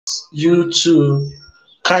you to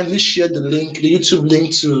kindly share the YouTube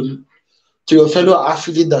link to your fellow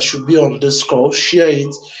affiliate that should be on this call. Share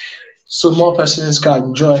it so more persons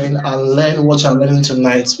can join and learn what you're learning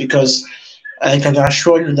tonight, because I can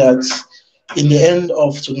assure you that in the end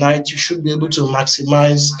of tonight, you should be able to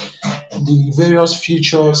maximize the various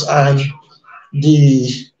features and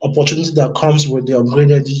the opportunity that comes with the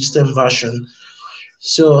upgraded Digitstem version.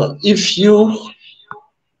 So if you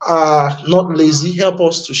are not lazy, help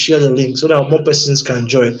us to share the link so that more persons can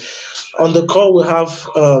join. On the call, we have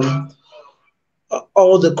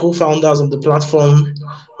all the co-founders of the platform.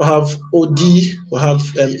 We have OD, we have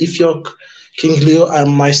Ifyok, King Leo,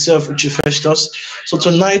 and myself, Richie Festus. So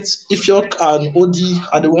tonight, Ifyok and OD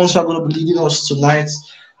are the ones who are going to be leading us tonight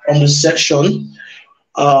on the section.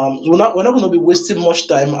 We're not going to be wasting much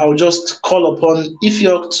time. I'll just call upon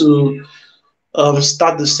Ifyok to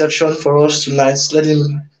start the section for us tonight. Let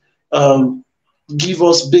him um, give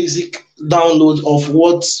us basic download of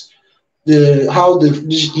what the how the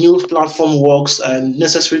new platform works and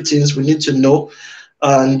necessary things we need to know.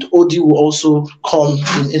 And OD will also come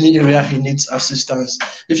in any area he needs assistance.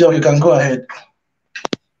 If you can go ahead.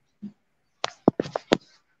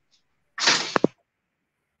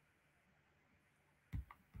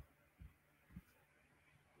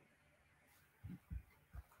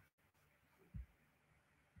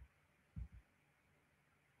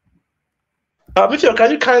 If you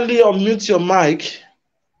can you kindly unmute your mic?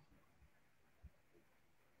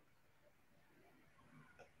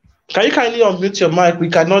 Can you kindly unmute your mic? We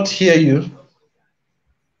cannot hear you.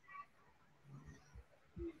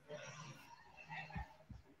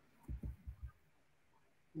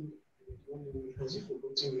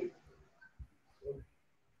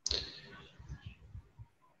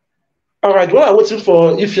 All right, while I'm waiting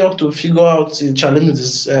for if you have to figure out the challenge with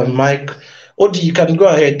this mic, Odi, you can go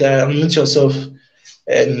ahead and unmute yourself.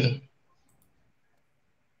 And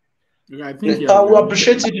I think I will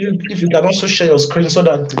appreciate if you can also share your screen so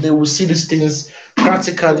that they will see these things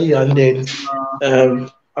practically and then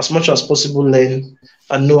as much as possible learn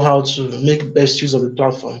and know how to make best use of the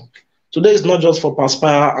platform. Today is not just for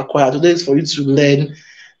Perspire Acquire. Today is for you to learn.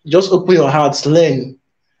 Just open your hearts, learn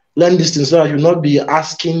these things so that you'll not be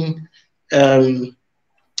asking um,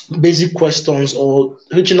 basic questions or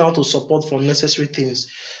reaching out to support for necessary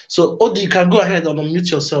things. So, Odi, you can go ahead and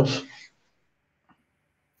unmute yourself.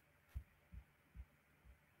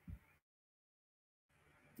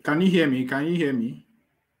 Can you hear me? Can you hear me?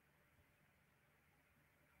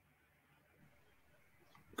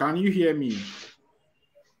 Can you hear me?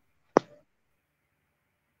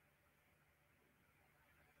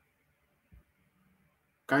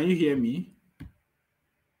 Can you hear me?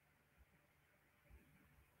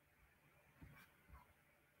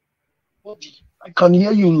 I can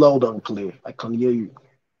hear you loud and clear. I can hear you.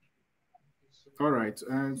 All right.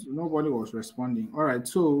 Nobody was responding. All right.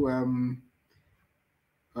 So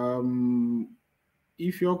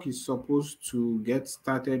Ifyok is supposed to get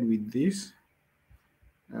started with this.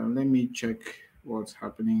 Let me check what's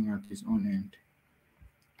happening at his own end.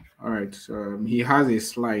 All right. So he has a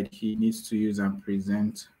slide he needs to use and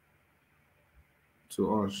present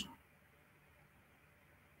to us.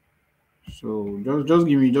 So just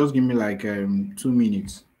give me like 2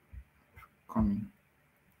 minutes. Coming.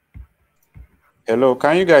 Hello,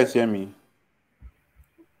 can you guys hear me?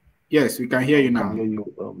 Yes, we can hear you now. I can hear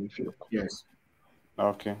you, yes.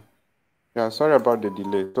 Okay. Yeah, sorry about the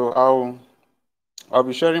delay. So I'll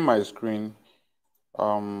be sharing my screen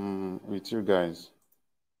with you guys.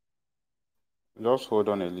 Just hold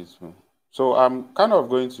on a little. So I'm kind of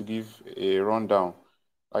going to give a rundown,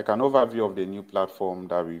 like an overview of the new platform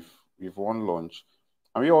that we've won launch.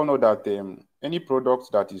 And we all know that any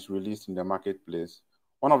product that is released in the marketplace,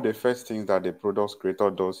 one of the first things that the product creator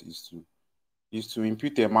does is to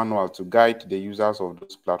input a manual to guide the users of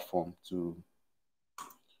those platforms to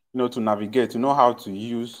navigate, to know how to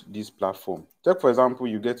use this platform. Take, for example,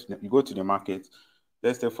 you go to the market.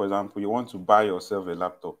 Let's say, for example, you want to buy yourself a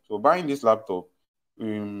laptop. So buying this laptop,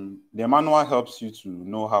 the manual helps you to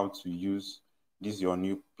know how to use your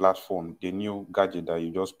new platform, the new gadget that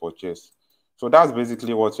you just purchased. So that's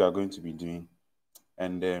basically what you are going to be doing,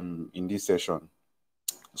 and in this session.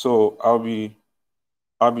 So I'll be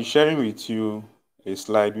sharing with you a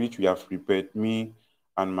slide which we have prepared, me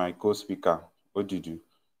and my co-speaker, Odidu.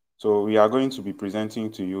 So we are going to be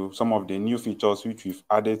presenting to you some of the new features which we've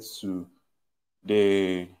added to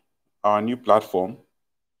our new platform,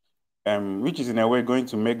 which is in a way going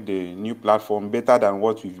to make the new platform better than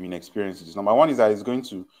what we've been experiencing. Number one is that it's going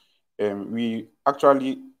to, we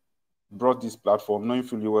actually brought this platform knowing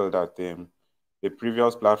fully well that the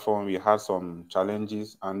previous platform, we had some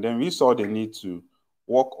challenges, and then we saw the need to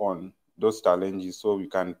work on those challenges so we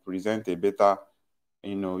can present a better,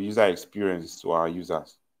 user experience to our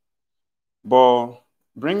users. But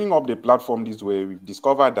bringing up the platform this way, we've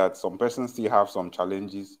discovered that some persons still have some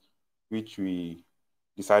challenges, which we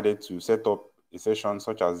decided to set up a session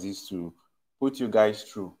such as this to put you guys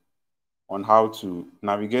through on how to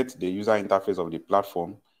navigate the user interface of the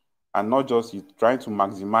platform, and not just trying to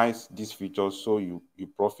maximize these features so you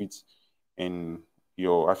profit in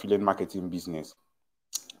your affiliate marketing business.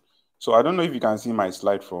 So I don't know if you can see my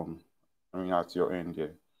slide from at your end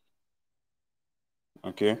here.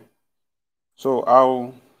 Okay. So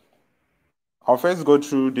I'll first go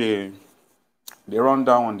through the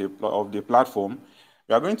rundown of the platform.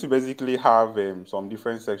 We are going to basically have some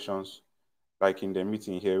different sections, like in the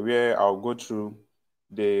meeting here, where I'll go through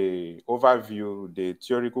the overview, the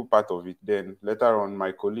theoretical part of it. Then later on,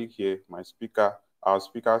 my colleague here, our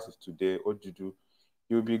speakers today, Ojudu,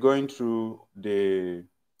 he'll be going through the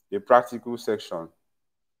practical section.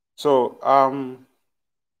 So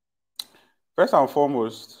first and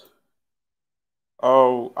foremost,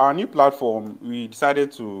 our new platform, we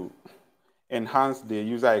decided to enhance the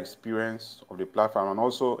user experience of the platform and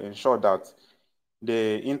also ensure that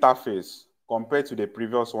the interface, compared to the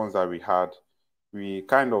previous ones that we had, we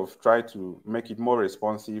kind of try to make it more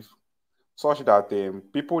responsive, such that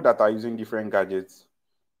people that are using different gadgets,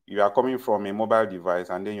 you are coming from a mobile device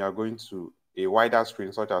and then you are going to a wider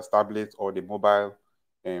screen such as tablet or the mobile,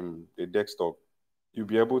 the desktop, you'll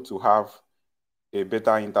be able to have a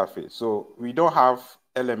better interface. So we don't have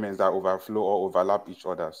elements that overflow or overlap each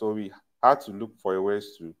other. So we had to look for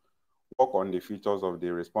ways to work on the features of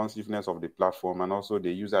the responsiveness of the platform and also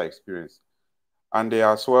the user experience. And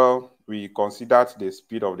as well, we considered the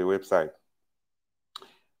speed of the website.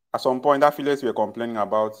 At some point, affiliates were complaining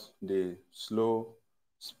about the slow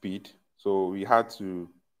speed. So we had to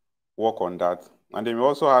work on that. And then we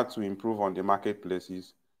also had to improve on the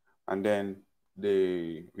marketplaces. And then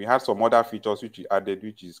we had some other features which we added,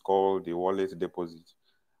 which is called the wallet deposit.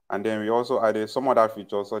 And then we also added some other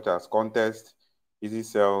features such as contest, easy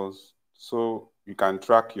sales, so you can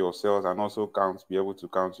track your sales and also be able to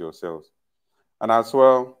count your sales. And as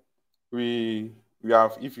well, we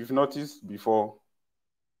have, if you've noticed before,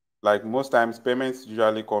 like most times payments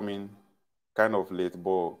usually come in kind of late,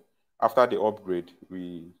 but after the upgrade,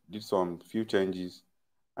 we did some few changes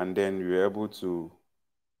and then we were able to,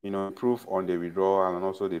 improve on the withdrawal and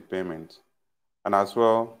also the payment. And as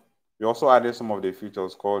well, we also added some of the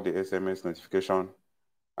features called the SMS notification.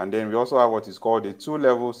 And then we also have what is called the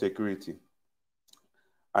two-level security.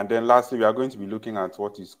 And then lastly, we are going to be looking at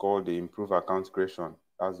what is called the improved account creation.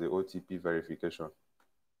 That's the OTP verification.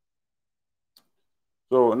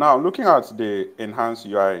 So now looking at the enhanced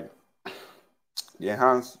UI, the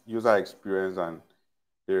enhanced user experience and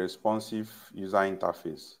the responsive user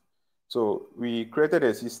interface. So we created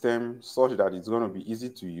a system such that it's going to be easy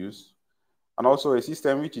to use, and also a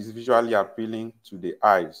system which is visually appealing to the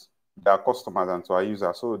eyes, their customers and to our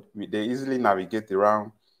users. So they easily navigate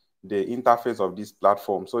around the interface of this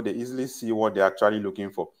platform, so they easily see what they're actually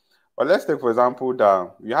looking for. But let's take, for example,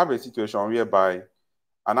 that we have a situation whereby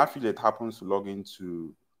an affiliate happens to log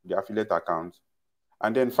into the affiliate account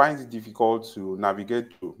and then finds it difficult to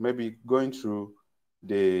navigate through, maybe going through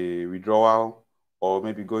the withdrawal or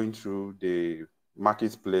maybe going through the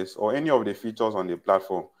marketplace or any of the features on the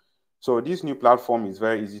platform. So this new platform is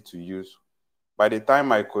very easy to use. By the time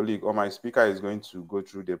my colleague or my speaker is going to go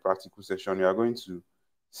through the practical session, you are going to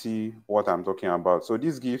see what I'm talking about. So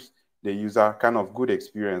this gives the user kind of good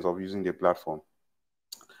experience of using the platform.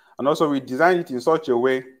 And also we designed it in such a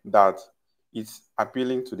way that it's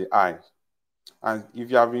appealing to the eye. And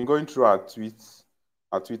if you have been going through our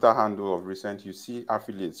Twitter handle of recent, you see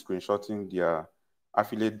affiliates screenshotting their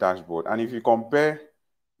affiliate dashboard. And if you compare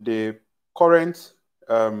the current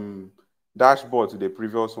dashboard to the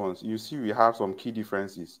previous ones, you see we have some key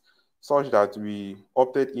differences, such that we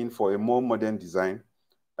opted in for a more modern design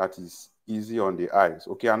that is easy on the eyes.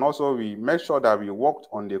 Okay, and also we made sure that we worked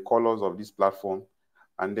on the colors of this platform.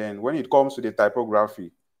 And then when it comes to the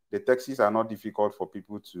typography, the texts are not difficult for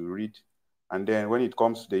people to read. And then when it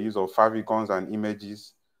comes to the use of favicons and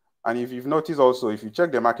images, and if you've noticed also, if you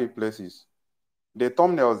check the marketplaces, the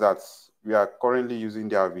thumbnails that we are currently using,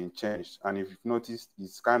 they have been changed. And if you've noticed,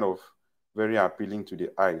 it's kind of very appealing to the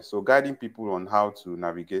eye. So guiding people on how to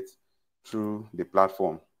navigate through the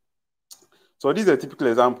platform. So this is a typical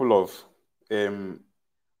example of an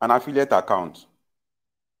affiliate account.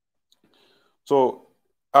 So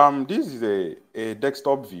this is a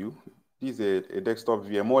desktop view. This is a desktop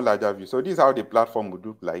view, a more larger view. So this is how the platform would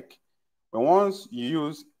look like But once you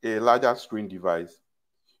use a larger screen device,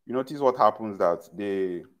 you notice what happens that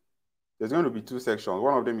there's going to be two sections.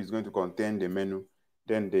 One of them is going to contain the menu.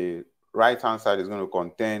 Then the right-hand side is going to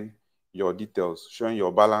contain your details, showing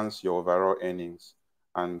your balance, your overall earnings,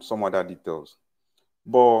 and some other details.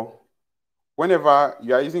 But whenever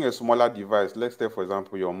you are using a smaller device, let's say, for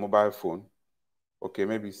example, your mobile phone, okay,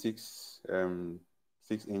 maybe 6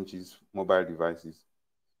 inches mobile devices,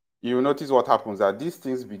 you will notice what happens, that these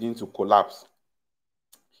things begin to collapse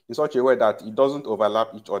in such a way that it doesn't overlap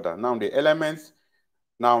each other. Now, the elements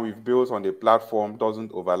now we've built on the platform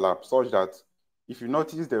doesn't overlap, such that if you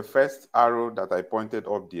notice the first arrow that I pointed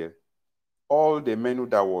up there, all the menu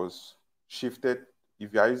that was shifted,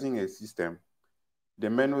 if you are using a system, the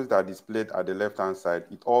menus that are displayed at the left-hand side,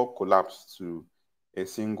 it all collapsed to a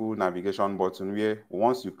single navigation button where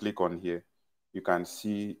once you click on here, you can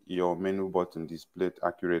see your menu button displayed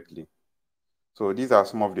accurately. So these are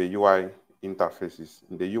some of the UI interfaces,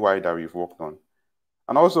 the UI that we've worked on.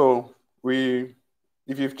 And also,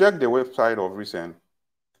 if you've checked the website of recent,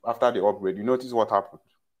 after the upgrade, you notice what happened.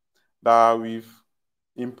 That we've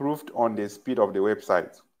improved on the speed of the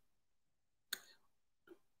website.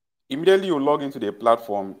 Immediately you log into the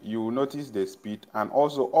platform, you will notice the speed and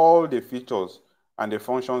also all the features and the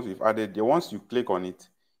functions we've added. Once you click on it,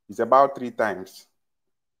 it's about 3 times.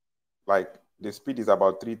 Like the speed is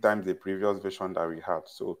about 3 times the previous version that we had.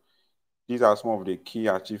 So these are some of the key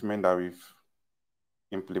achievements that we've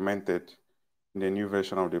implemented in the new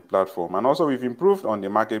version of the platform. And also we've improved on the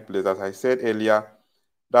marketplace. As I said earlier,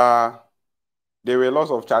 that there were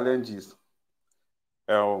lots of challenges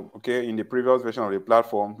in the previous version of the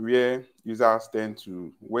platform where users tend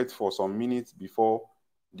to wait for some minutes before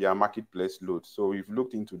their marketplace loads. So we've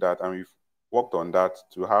looked into that and we've worked on that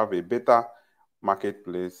to have a better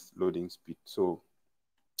marketplace loading speed. So,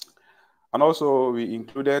 and also we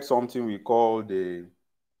included something we call the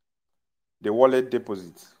wallet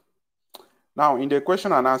deposit. Now, in the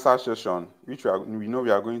question and answer session, which we know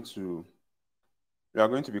we are going to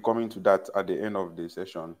be coming to that at the end of the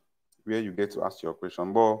session, where you get to ask your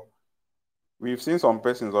question. But we've seen some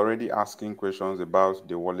persons already asking questions about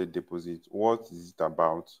the wallet deposit. What is it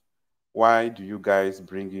about? Why do you guys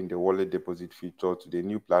bring in the wallet deposit feature to the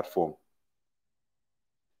new platform?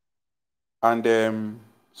 And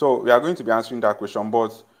so we are going to be answering that question,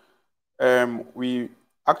 but we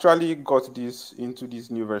actually got this into this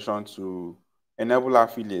new version to enable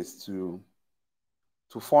affiliates to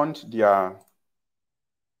fund their...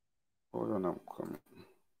 Hold on, I'm coming.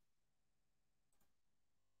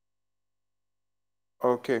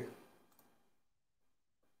 Okay.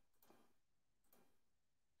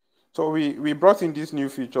 So we brought in these new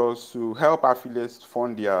features to help affiliates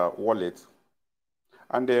fund their wallet.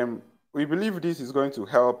 And we believe this is going to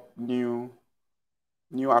help new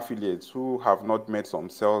affiliates who have not made some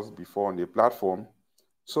sales before on the platform.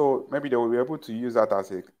 So maybe they will be able to use that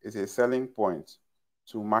as a selling point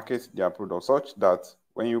to market their product, such that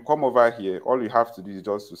when you come over here, all you have to do is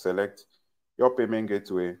just to select your payment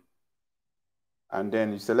gateway, and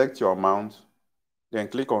then you select your amount, then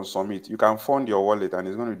click on submit. You can fund your wallet and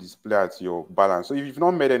it's going to display at your balance. So if you've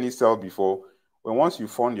not made any sale before, once you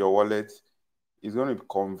fund your wallet, it's going to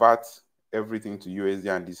convert everything to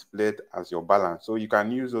USD and display it as your balance. So you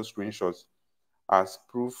can use those screenshots as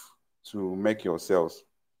proof to make your sales.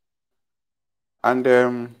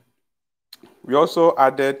 And we also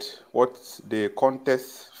added the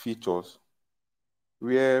contest features,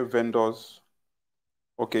 where vendors,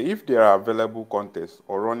 okay, if there are available contests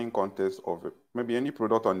or running contests of maybe any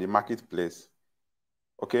product on the marketplace,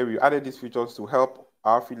 okay, we added these features to help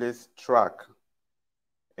our affiliates track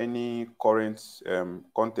any current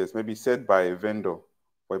contest, maybe set by a vendor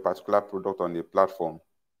for a particular product on the platform.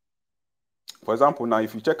 For example, now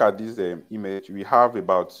if you check out this image, we have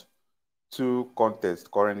about 2 contests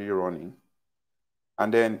currently running.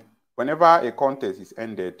 And then whenever a contest is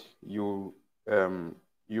ended, you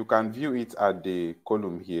can view it at the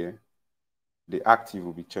column here. The active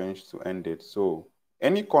will be changed to ended. So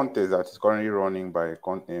any contest that is currently running by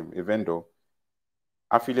a vendor,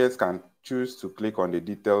 affiliates can choose to click on the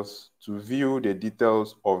details to view the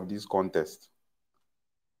details of this contest.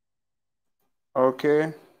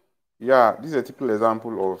 Okay, yeah, this is a typical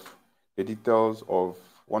example of the details of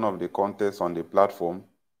one of the contests on the platform.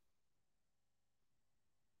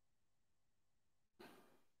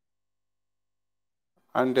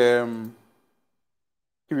 And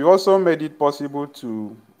we also made it possible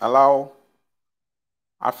to allow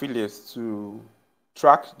affiliates to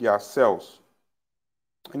track their sales.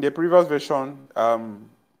 In the previous version,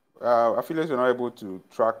 affiliates were not able to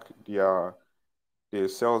track the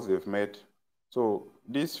sales they've made. So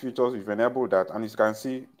these features, we've enabled that, and as you can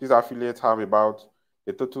see, these affiliates have about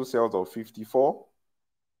a total sales of 54.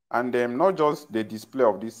 And then not just the display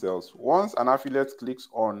of these sales. Once an affiliate clicks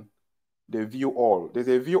on the view all, there's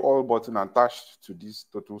a view all button attached to these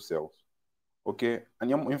total sales. Okay,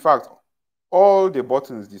 and in fact, all the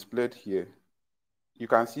buttons displayed here, you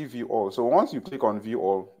can see view all. So once you click on view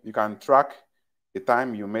all, you can track the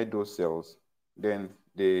time you made those sales, then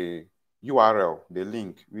the URL, the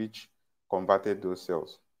link which converted those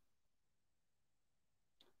sales.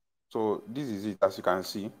 So this is it. As you can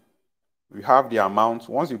see, we have the amount.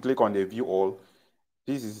 Once you click on the view all,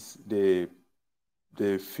 this is the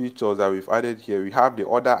features that we've added here. We have the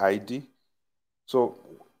order ID. So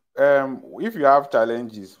if you have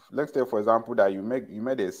challenges, let's say for example that you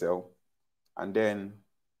made a sale, and then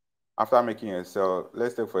after making a sale,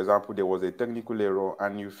 let's say for example there was a technical error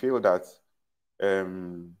and you feel that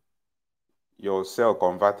your sale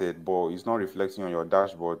converted but it's not reflecting on your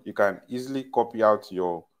dashboard, you can easily copy out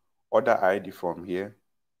your order ID from here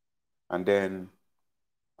and then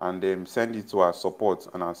send it to our support,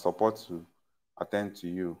 and our support to attend to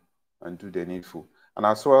you and do the needful. And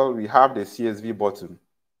as well, we have the CSV button.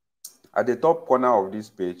 At the top corner of this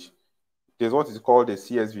page, there's what is called the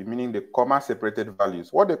CSV, meaning the comma separated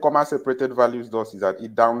values. What the comma separated values does is that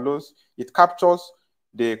it downloads, it captures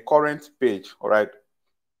the current page, all right?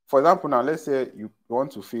 For example, now let's say you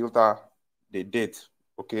want to filter the date,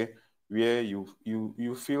 okay, where you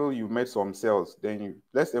feel you made some sales. Then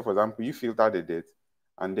let's say for example, you filter the date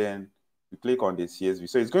and then you click on the CSV.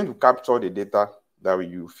 So it's going to capture the data that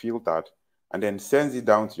you filtered and then sends it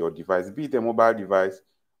down to your device, be it a mobile device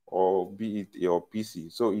or be it your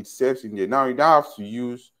PC. So it saves in there. Now you don't have to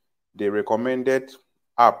use the recommended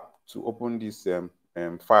app to open this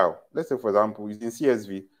file. Let's say for example, it's in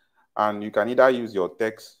CSV, and you can either use your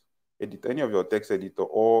text editor, any of your text editor,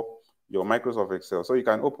 or your Microsoft Excel. So you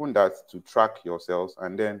can open that to track your sales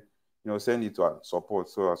and then send it to our support,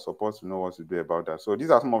 so our support will know what to do about that. So these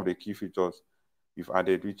are some of the key features we've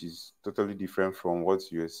added, which is totally different from what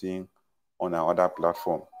you're seeing on our other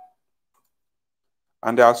platform.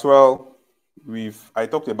 And as well, I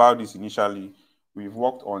talked about this initially, we've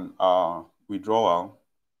worked on our withdrawal.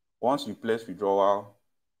 Once we place withdrawal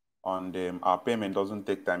on them, our payment doesn't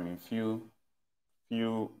take time. In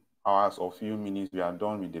few hours or few minutes, we are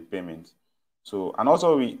done with the payment. So, and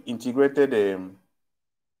also we integrated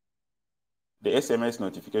the SMS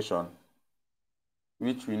notification,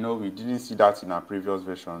 which we know we didn't see that in our previous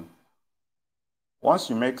version. Once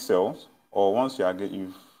you make sales, or once you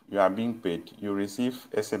are being paid, you receive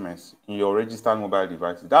SMS in your registered mobile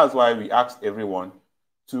device. That's why we asked everyone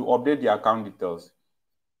to update the account details.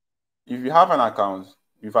 If you have an account,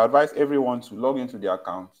 we've advised everyone to log into the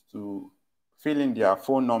account, to fill in their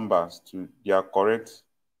phone numbers to their correct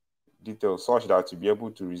details, such that you'll be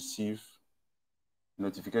able to receive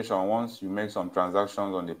notification once you make some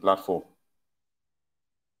transactions on the platform.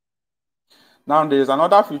 Now, there's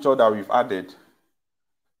another feature that we've added.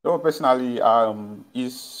 So personally,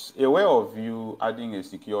 is a way of you adding a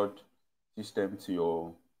secured system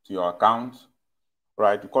to your account,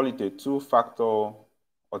 right? We call it a two-factor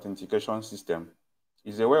authentication system.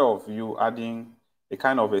 It's a way of you adding a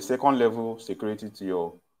kind of a second level security to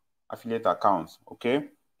your affiliate accounts, okay?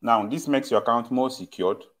 Now, this makes your account more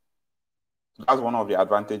secured. That's one of the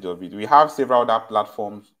advantages of it. We have several other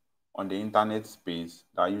platforms on the internet space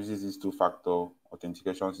that uses this two-factor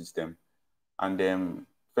authentication system. And then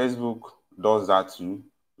Facebook does that too.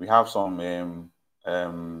 We have some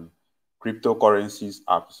cryptocurrencies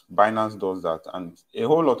apps. Binance does that, and a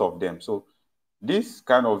whole lot of them. So this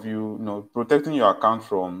kind of protecting your account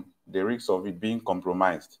from the risks of it being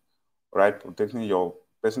compromised, right? Protecting your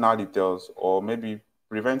personal details, or maybe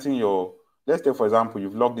preventing let's say for example,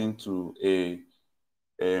 you've logged into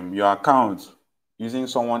your account using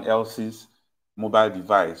someone else's mobile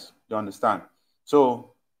device. You understand?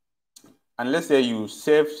 So, and let's say you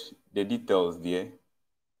saved the details there,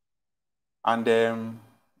 and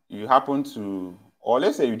you happen to, or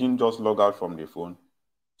let's say you didn't just log out from the phone,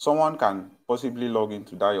 someone can possibly log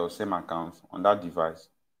into your same account on that device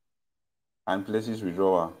and places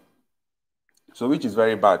withdrawal. So, which is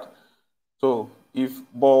very bad. So,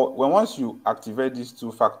 once you activate this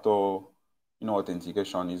two-factor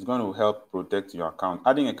authentication, is going to help protect your account,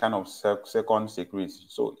 adding a kind of second security.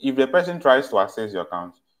 So if the person tries to access your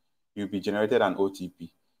account, you'll be generated an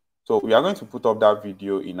OTP. So we are going to put up that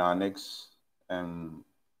video in our next time.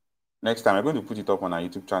 We're going to put it up on our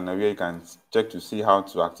YouTube channel where you can check to see how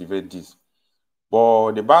to activate this.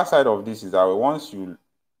 But the bad side of this is that once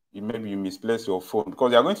maybe you misplace your phone,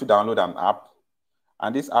 because you're going to download an app,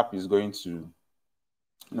 and this app is going to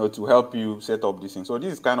to help you set up this thing. So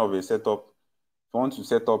this is kind of a setup. If you want to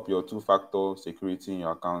set up your two-factor security in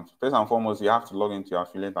your account, first and foremost, you have to log into your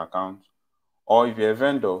affiliate account, or if you're a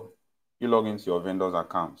vendor, you log into your vendor's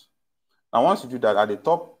account. Now, once you do that, at the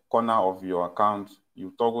top corner of your account,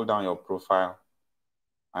 you toggle down your profile,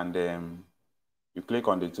 and then you click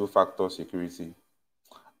on the two-factor security.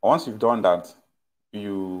 Once you've done that,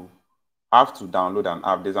 you have to download an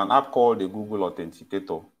app. There's an app called the Google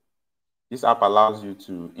Authenticator. This app allows you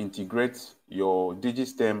to integrate your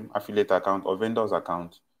Digitstem affiliate account or vendor's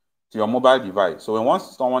account to your mobile device. So when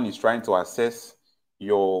once someone is trying to access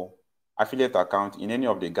your affiliate account in any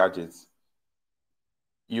of the gadgets,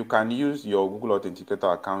 you can use your Google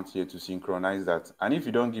Authenticator account here to synchronize that. And if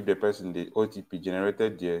you don't give the person the OTP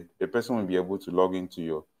generated there, the person will be able to log into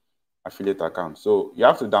your affiliate account. So you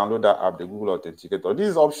have to download that app, the Google Authenticator. This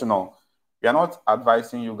is optional. We are not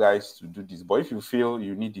advising you guys to do this, but if you feel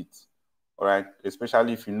you need it, all right,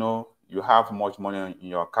 especially if you know you have much money in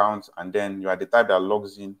your account and then you are the type that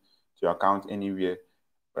logs in to your account anywhere,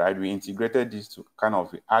 right? We integrated this to kind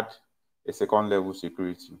of add a second level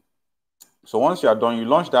security. So once you are done, you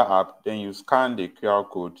launch that app, then you scan the QR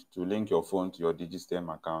code to link your phone to your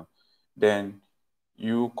Digitstem account. Then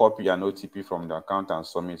you copy an OTP from the account and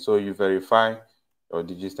submit. So you verify your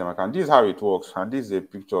Digitstem account. This is how it works, and this is a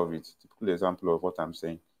picture of it, typical example of what I'm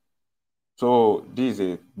saying. So this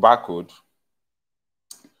is a barcode.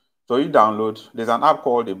 So you download, there's an app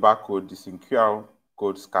called the barcode, this QR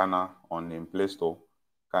code scanner on the Play Store.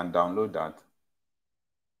 You can download that.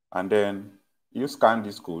 And then you scan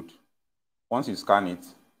this code. Once you scan it,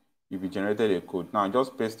 you'll be generated a code. Now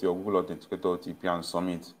just paste your Google Authenticator OTP and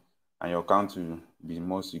submit, and your account will be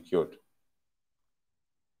more secured.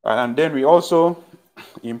 And then we also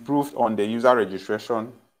improved on the user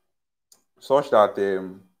registration such that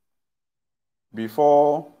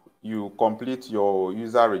before you complete your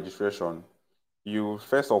user registration, you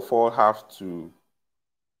first of all have to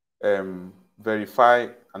verify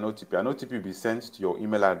an OTP. An OTP will be sent to your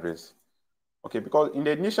email address. Okay, because in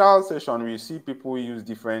the initial session, we see people use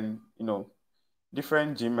different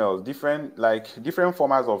Gmails, different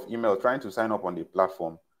formats of email trying to sign up on the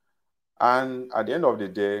platform. And at the end of the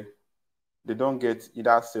day, they don't get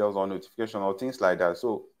either sales or notification or things like that.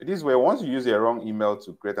 So this is where once you use a wrong email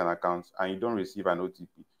to create an account and you don't receive an OTP,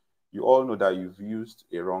 you all know that you've used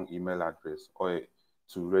a wrong email address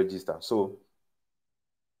to register. So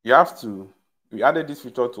we added this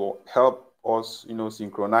feature to help us,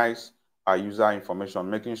 synchronize our user information,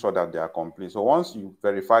 making sure that they are complete. So once you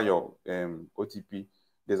verify your OTP,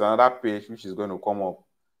 there's another page which is going to come up,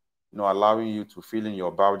 allowing you to fill in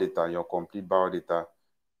your biodata, your complete biodata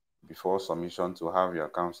before submission to have your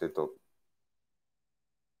account set up.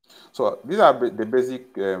 So these are the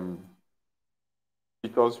basic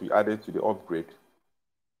features we added to the upgrade.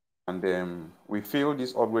 And we feel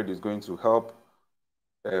this upgrade is going to help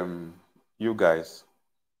you guys.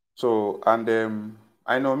 So, and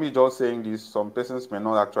I know me just saying this, some persons may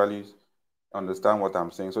not actually understand what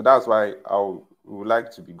I'm saying. So that's why I would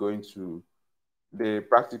like to be going to the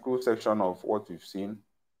practical section of what we've seen,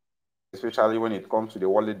 especially when it comes to the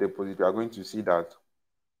wallet deposit. We are going to see that.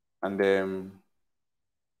 And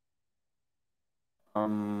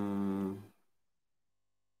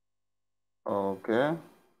okay.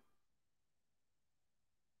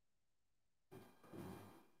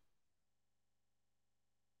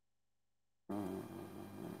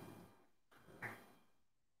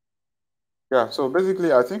 Yeah, so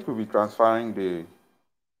basically, I think we'll be transferring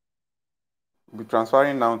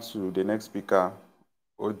now to the next speaker,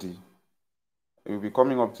 Odi. He'll be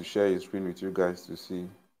coming up to share his screen with you guys to see.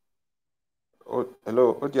 Oh,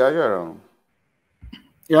 hello, Odi, are you around?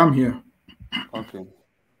 Yeah, I'm here. Okay.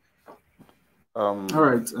 All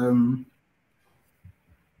right.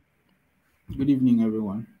 Good evening,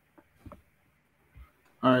 everyone.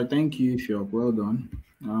 All right, thank you, Ifyok. Well done.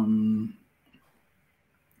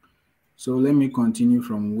 So let me continue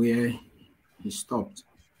from where he stopped.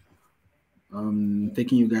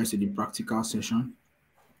 Taking you guys to the practical session.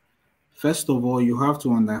 First of all, you have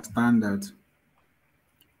to understand that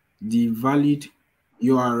the valid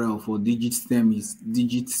URL for Digitstem is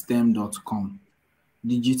digitstem.com.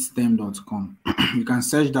 Digitstem.com. You can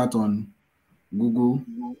search that on Google.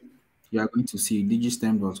 You are going to see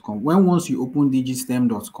digitstem.com. Once you open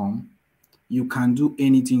digitstem.com, you can do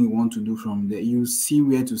anything you want to do from there. You see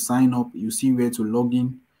where to sign up, you see where to log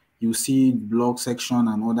in, you see blog section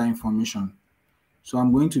and other information. So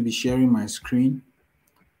I'm going to be sharing my screen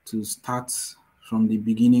to start from the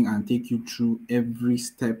beginning and take you through every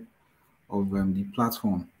step of the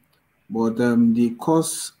platform. But the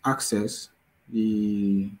course access,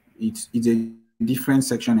 it's a different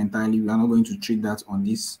section entirely. We are not going to treat that on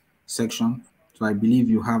this section. So I believe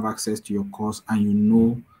you have access to your course and you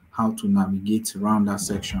know how to navigate around that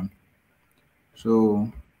section.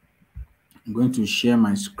 So I'm going to share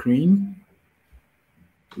my screen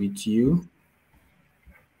with you.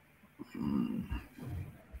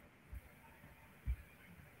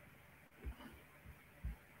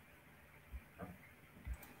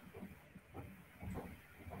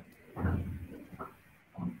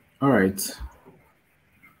 All right.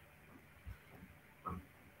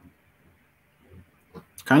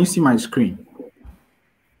 Can you see my screen?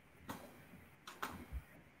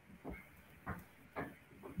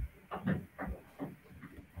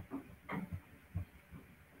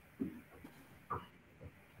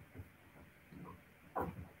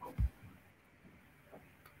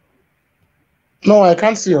 No, I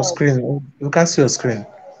can't see your screen. You can't see your screen.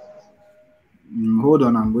 Hold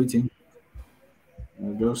on, I'm waiting.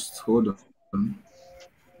 Just hold on.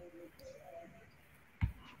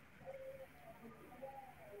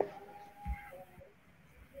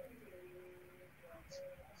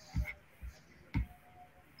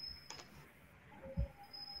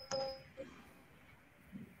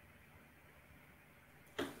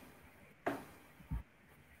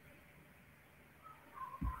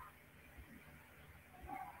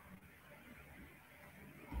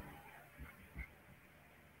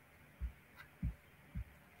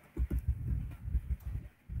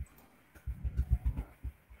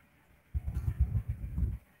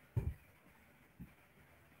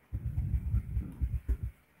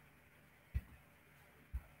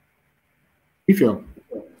 If you're,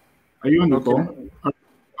 are you on the Okay. call?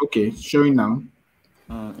 Okay, showing now.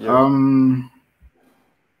 Yeah.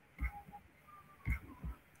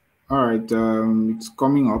 All right, it's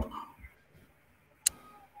coming up.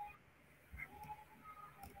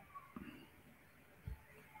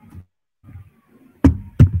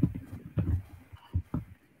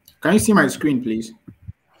 Can you see my screen, please?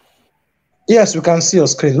 Yes, we can see your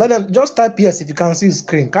screen. Let them just type yes if you can see the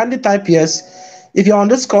screen. Kindly type yes. If you're on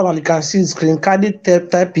this call and you can see the screen, kindly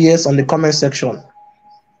type yes on the comment section.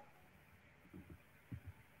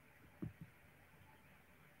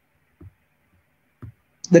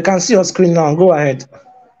 They can see your screen now. Go ahead.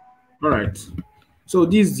 All right. So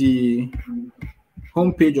this is the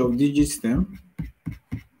homepage of Digitstem.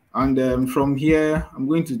 And from here, I'm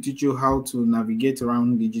going to teach you how to navigate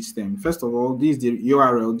around Digitstem. First of all, this is the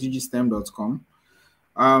URL, digitstem.com.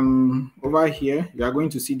 Over here, you are going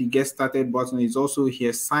to see the get started button. It's also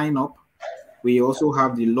here, sign up. We also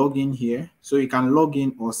have the login here. So you can log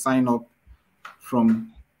in or sign up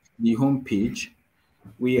from the home page.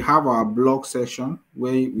 We have our blog section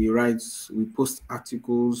where we post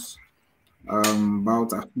articles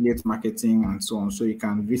about affiliate marketing and so on. So you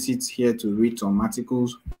can visit here to read some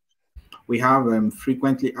articles. We have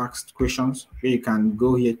frequently asked questions where you can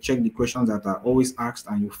go here, check the questions that are always asked,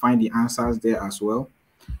 and you find the answers there as well.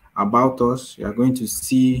 About us, you are going to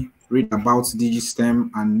read about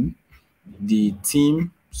Digitstem and the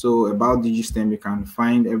team. So about Digitstem, you can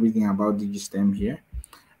find everything about Digitstem here.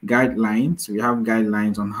 Guidelines, we have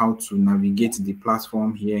guidelines on how to navigate the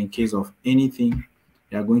platform here. In case of anything,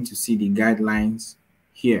 you are going to see the guidelines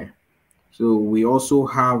here. So we also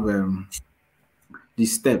have the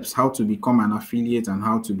steps, how to become an affiliate and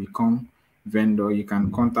how to become vendor. You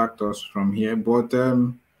can contact us from here, but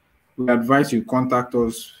we advise you contact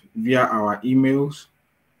us via our emails,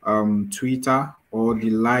 Twitter, or the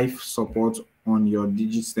live support on your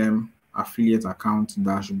Digitstem affiliate account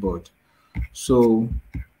dashboard. So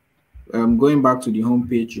going back to the home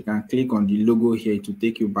page, you can click on the logo here to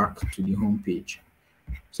take you back to the home page.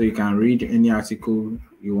 So you can read any article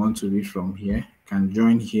you want to read from here. You can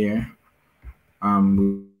join here.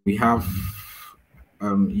 We have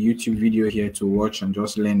YouTube video here to watch and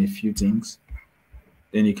just learn a few things.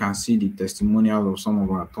 Then you can see the testimonials of some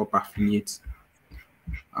of our top affiliates.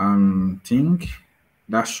 Think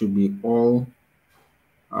that should be all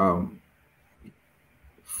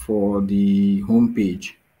for the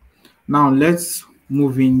homepage. Now let's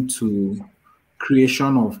move into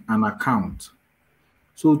creation of an account.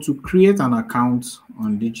 So to create an account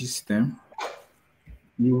on Digitstem,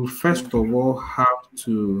 you first of all have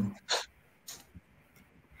to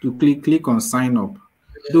click on sign up.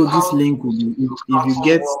 Though this link will be, if you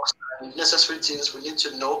get necessary things we need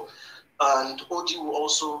to know, and OD will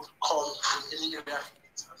also come in any area.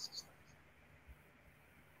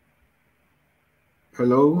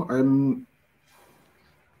 Hello,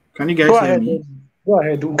 can you guys hear me? Go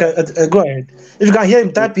ahead. Go ahead. If you can hear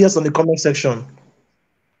him, type yes on the comment section.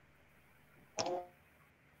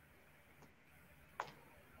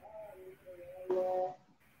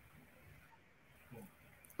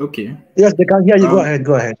 Okay. Yes, they can hear you. Go Um, ahead.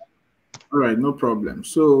 Go ahead. all right, no problem.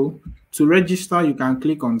 So to register, you can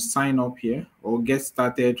click on sign up here or get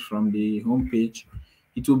started from the homepage.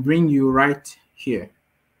 It will bring you right here.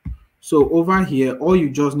 So over here, all you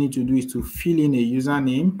just need to do is to fill in a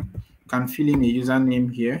username. You can fill in a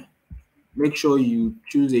username here. Make sure you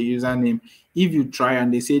choose a username. If you try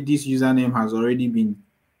and they say this username has already been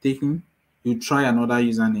taken, you try another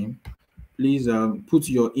username. Please put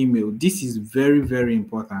your email. This is very, very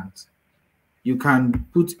important. You can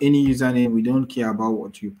put any username, we don't care about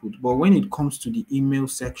what you put. But when it comes to the email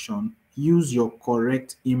section, use your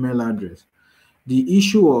correct email address. The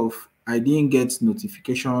issue of I didn't get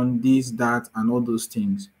notification, this, that, and all those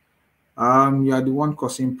things. You are the one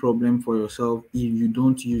causing problem for yourself if you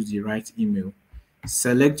don't use the right email.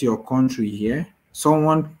 Select your country here.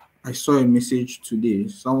 I saw a message today.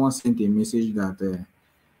 Someone sent a message that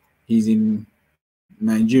he's in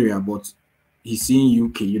Nigeria, but he's in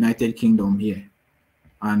UK, United Kingdom here,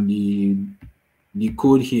 and the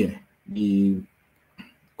code here, the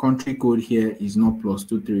country code here is not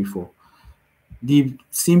 +234. The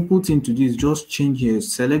simple thing to do is just change here,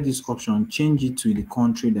 select this option, change it to the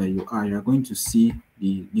country that you are. You're going to see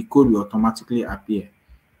the code will automatically appear.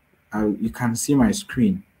 You can see my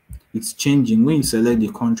screen. It's changing. When you select the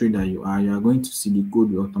country that you are going to see the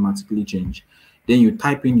code will automatically change. Then you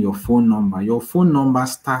type in your phone number. Your phone number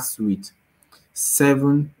starts with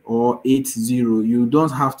 7 or 80. You don't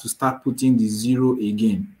have to start putting the 0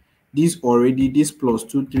 again. This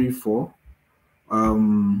 +234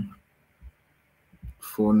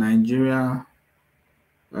 for Nigeria.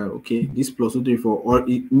 Okay, this +234, or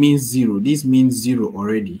it means 0. This means 0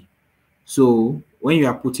 already. So when you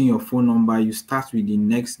are putting your phone number, you start with the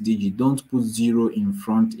next digit. Don't put 0 in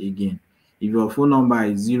front again. If your phone number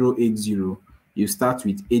is 080, you start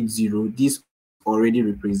with 80. This already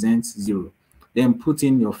represents 0. Then put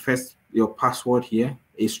in your password here.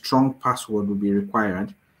 A strong password will be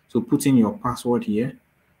required. So put in your password here.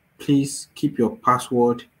 Please keep your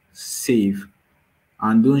password safe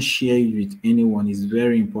and don't share it with anyone. It's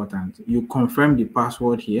very important. You confirm the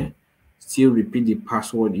password here. Still repeat the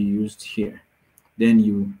password you used here. Then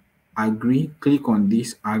you agree. Click on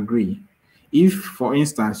this agree. If, for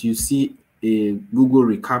instance, you see a Google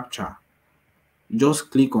reCAPTCHA, just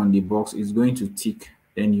click on the box. It's going to tick.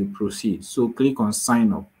 Then you proceed. So click on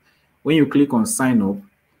sign up. When you click on sign up,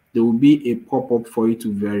 there will be a pop-up for you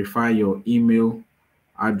to verify your email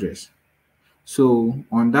address. So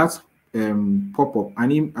on that pop-up,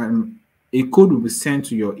 a code will be sent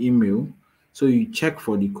to your email. So you check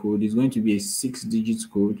for the code. It's going to be a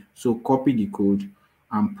 6-digit code. So copy the code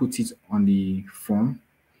and put it on the form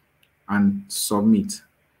and submit.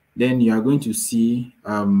 Then you are going to see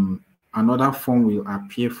another form will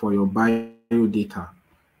appear for your bio data.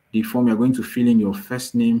 The form, you're going to fill in your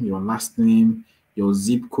first name, your last name, your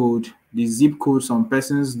zip code. The zip code, some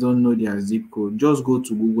persons don't know their zip code. Just go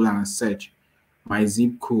to Google and search my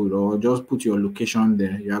zip code, or just put your location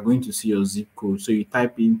there. You are going to see your zip code. So you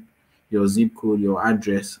type in your zip code, your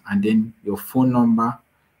address, and then your phone number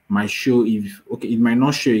might show. It might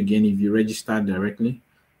not show again if you register directly.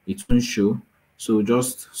 It won't show. So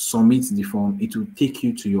just submit the form. It will take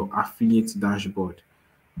you to your affiliate dashboard.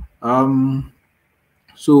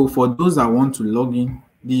 So for those that want to log in,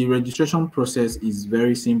 the registration process is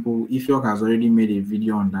very simple. Ifyok has already made a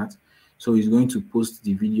video on that, so he's going to post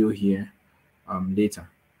the video here later.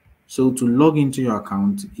 So to log into your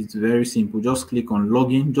account, it's very simple. Just click on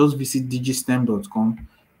login. Just visit digitstem.com,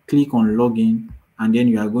 click on login, and then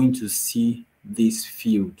you are going to see this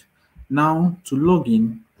field. Now to log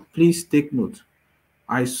in, please take note.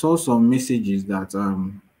 I saw some messages that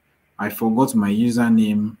I forgot my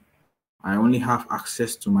username. I only have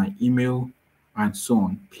access to my email and so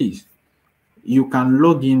on. Please, you can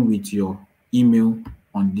log in with your email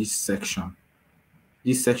on this section.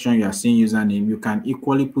 This section you are seeing username, you can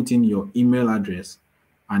equally put in your email address,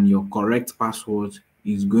 and your correct password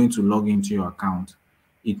is going to log into your account.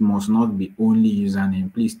 It must not be only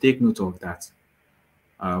username. Please take note of that.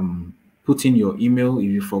 Put in your email if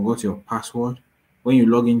you forgot your password. When you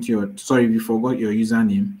log into if you forgot your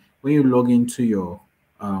username, when you log into your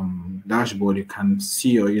dashboard, you can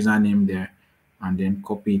see your username there and then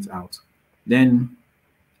copy it out. Then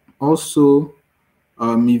also,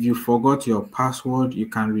 if you forgot your password, you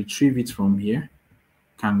can retrieve it from here.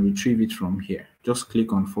 Just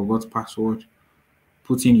click on forgot password,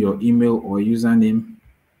 put in your email or username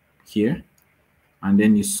here, and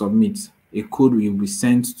then you submit. A code will be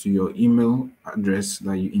sent to your email address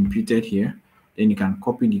that you inputted here. Then you can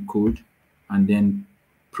copy the code and then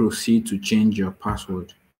proceed to change your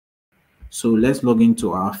password. So let's log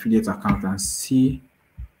into our affiliate account and see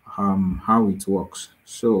how it works.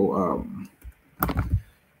 So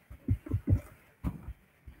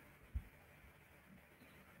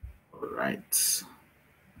all right.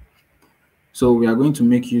 So we are going to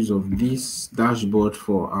make use of this dashboard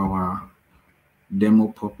for our demo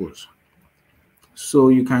purpose. So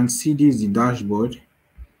you can see this is the dashboard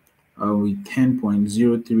with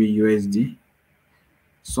 10.03 USD.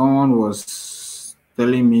 Someone was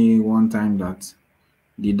telling me one time that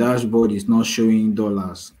the dashboard is not showing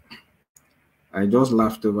dollars. I just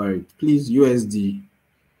laughed over it. Please, USD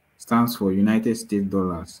stands for United States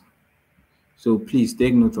dollars. So please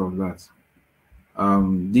take note of that.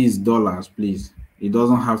 These dollars, please. It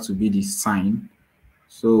doesn't have to be the sign.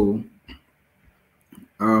 So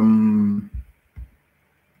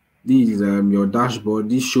this is your dashboard.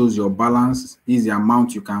 This shows your balance. This is the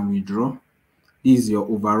amount you can withdraw. This is your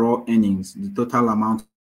overall earnings, the total amount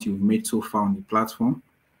you've made so far on the platform.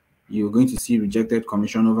 You're going to see rejected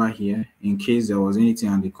commission over here in case there was anything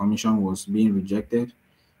and the commission was being rejected.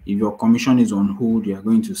 If your commission is on hold, you are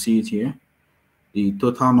going to see it here. The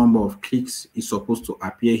total number of clicks is supposed to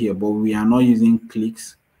appear here, but we are not using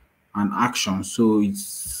clicks and actions, so it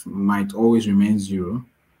might always remain 0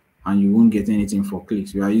 and you won't get anything for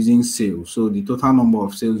clicks. We are using sales, so the total number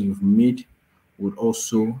of sales you've made would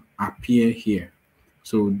also appear here.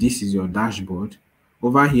 So this is your dashboard.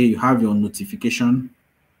 Over here you have your notification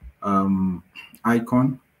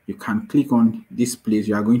icon. You can click on this place.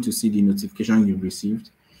 You are going to see the notification you received.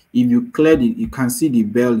 If you cleared it, you can see the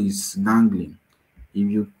bell is dangling. If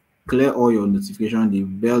you clear all your notification, the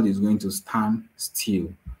bell is going to stand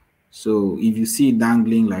still. So if you see it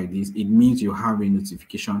dangling like this, it means you have a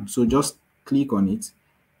notification. So just click on it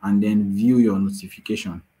and then view your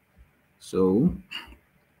notification. So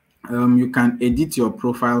you can edit your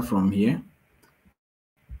profile from here.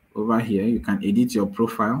 Over here, you can edit your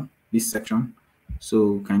profile, this section.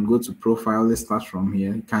 So you can go to profile. Let's start from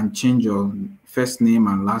here. You can change your first name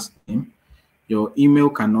and last name. Your email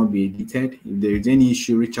cannot be edited. If there is any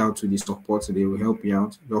issue, reach out to the support. They will help you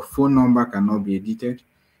out. Your phone number cannot be edited.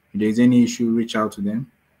 If there is any issue, reach out to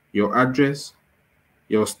them. Your address,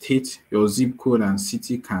 your state, your zip code and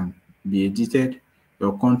city can be edited.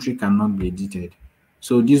 Your country cannot be edited.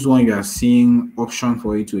 So this one you are seeing option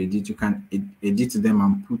for you to edit. You can edit them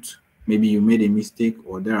and put, maybe you made a mistake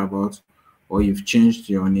or thereabout, or you've changed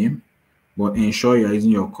your name, but ensure you are using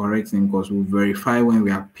your correct name because we'll verify when we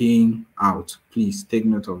are paying out. Please take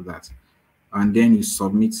note of that. And then you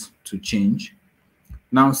submit to change.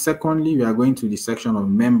 Now, secondly, we are going to the section of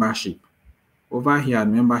membership. Over here at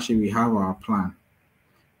membership, we have our plan.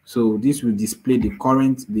 So this will display the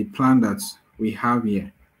plan that we have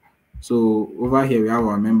here. So over here, we have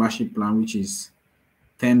our membership plan, which is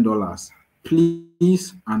 $10.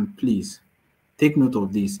 Please and please take note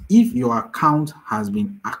of this. If your account has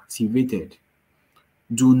been activated,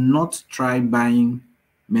 do not try buying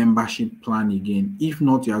membership plan again. If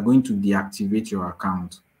not, you are going to deactivate your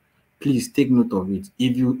account. Please take note of it.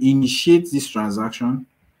 If you initiate this transaction,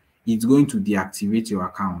 it's going to deactivate your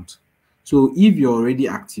account. So if you're already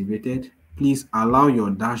activated, please allow your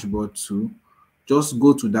dashboard to just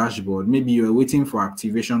go to dashboard. Maybe you're waiting for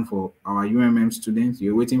activation for our UMM students.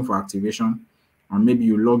 You're waiting for activation, or maybe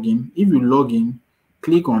you log in. If you log in,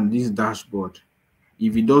 click on this dashboard.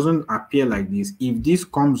 If it doesn't appear like this, if this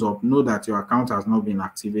comes up, know that your account has not been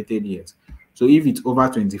activated yet. So if it's over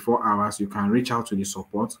 24 hours, you can reach out to the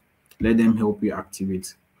support, let them help you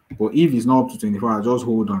activate. But if it's not up to 24 hours, just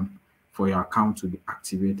hold on for your account to be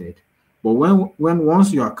activated. But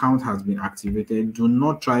once your account has been activated, do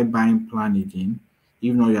not try buying plan again.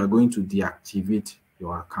 If not, you are going to deactivate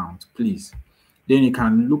your account, please. Then you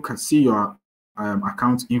can see your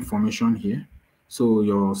account information here. So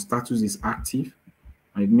your status is active.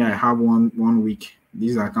 Like me, I have one week.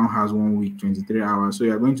 This account has 1 week, 23 hours. So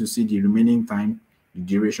you're going to see the remaining time, the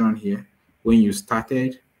duration here, when you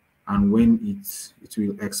started and when it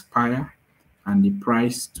will expire, and the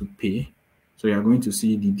price to pay. So you're going to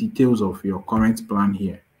see the details of your current plan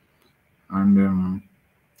here. And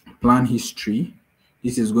plan history.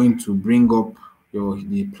 This is going to bring up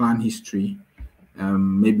the plan history,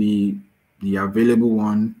 maybe the available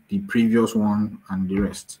one, the previous one, and the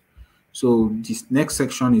rest. So this next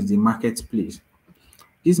section is the marketplace.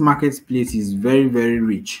 This marketplace is very, very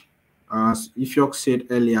rich. As Ifyok said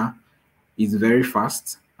earlier, it's very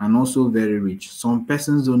fast and also very rich. Some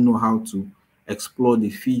persons don't know how to explore the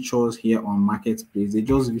features here on marketplace. They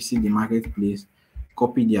just visit the marketplace,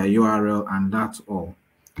 copy their URL, and that's all.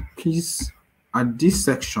 Please, at this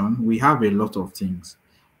section, we have a lot of things.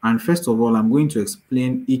 And first of all, I'm going to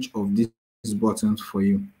explain each of these buttons for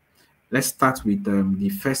you. Let's start with the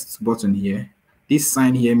first button here, This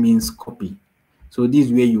sign here means copy. So this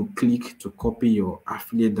is where you click to copy your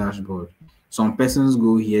affiliate dashboard. Some persons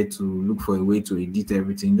go here to look for a way to edit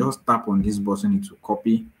everything. Just tap on this button to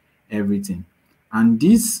copy everything. And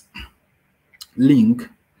this link,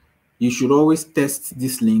 you should always test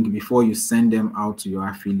this link before you send them out to your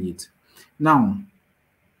affiliate. Now,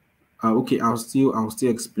 okay, I'll still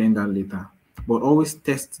explain that later. But always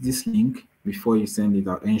test this link before you send it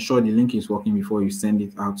out. Ensure the link is working before you send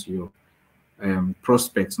it out to your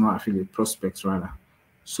prospects, not affiliate, prospects rather.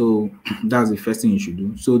 So that's the first thing you should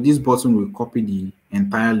do. So this button will copy the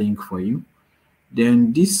entire link for you.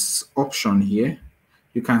 Then this option here,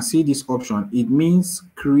 you can see this option. It means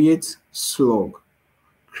create slug.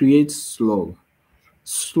 Create slug.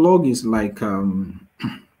 Slug is like URL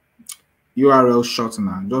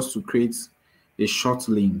shortener, just to create a short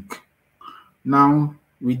link. Now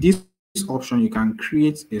with this option, you can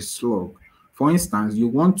create a slug. For instance, you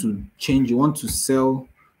want to sell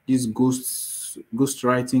this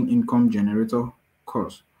ghostwriting income generator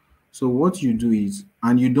course. So what you do is,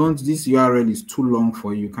 and you don't, this URL is too long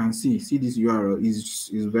for you. You can see this URL is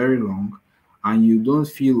very long, and you don't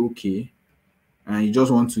feel okay, and you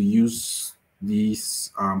just want to use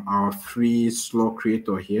this our free slug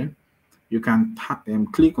creator here. You can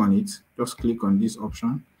click on it. Just click on this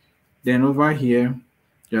option. Then over here,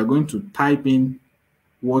 you are going to type in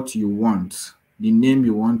what you want, the name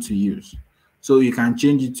you want to use. So you can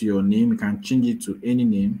change it to your name, you can change it to any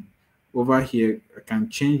name. Over here, I can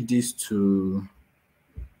change this to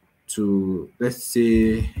let's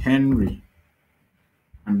say Henry,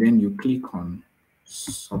 and then you click on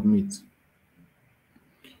submit.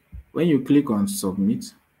 When you click on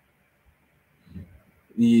submit,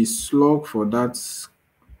 the slug for that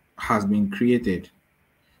has been created.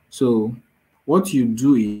 So what you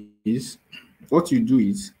do is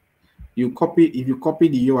you copy, if you copy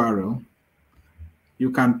the URL, you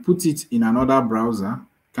can put it in another browser.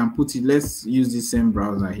 You can put it, let's use the same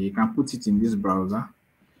browser here. You can put it in this browser.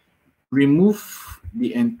 Remove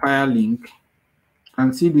the entire link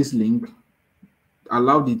and see this link.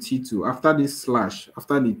 Allow the T to, after this slash,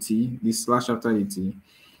 after the T, this slash after the T,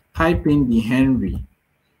 type in the Henry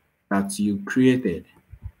that you created.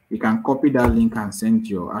 You can copy that link and send to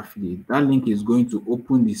your affiliate. That link is going to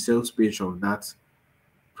open the sales page of that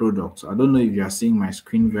product. I don't know if you are seeing my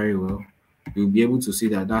screen very well. You'll be able to see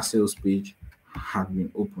that that sales page has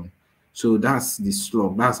been opened. So that's the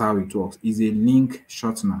slug. That's how it works. It's a link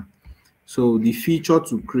shortener. So the feature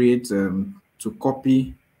to create, to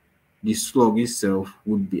copy the slug itself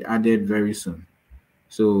would be added very soon.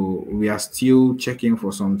 So we are still checking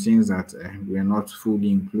for some things that were not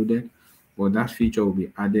fully included, but that feature will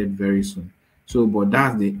be added very soon. So, but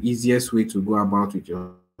that's the easiest way to go about with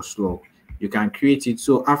your slug. You can create it.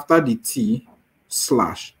 So after the T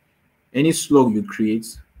slash, any slug you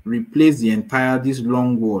create, replace the entire, this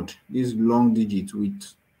long word, this long digit with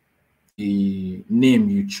the name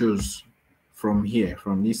you choose from here,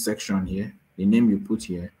 from this section here, the name you put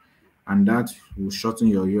here, and that will shorten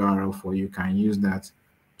your URL for you. You can use that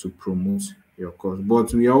to promote your course.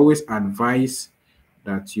 But we always advise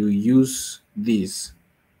that you use this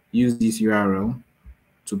URL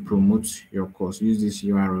to promote your course. Use this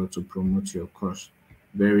URL to promote your course.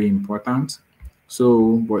 Very important.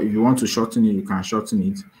 So, but if you want to shorten it, you can shorten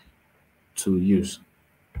it to use.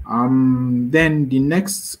 Then the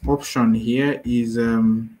next option here is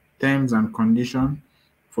terms and condition.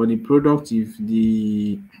 For the product, if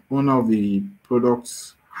the owner of the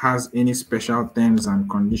product has any special terms and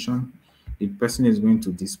condition, the person is going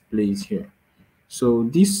to display it here. So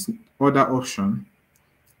this other option,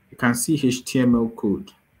 you can see HTML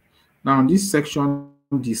code. Now this section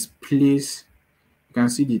displays, you can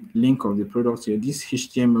see the link of the product here, this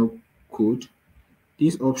HTML code.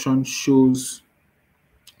 This option shows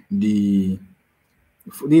this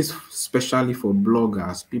especially for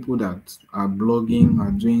bloggers, people that are blogging,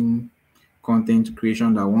 are doing content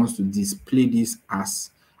creation, that wants to display this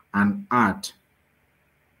as an ad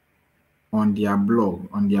on their blog,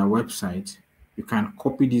 on their website. You can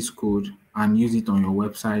copy this code and use it on your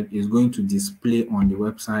website. It's going to display on the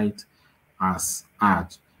website as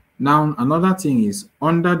ad. Now, another thing is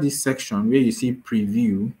under this section where you see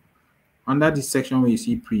preview,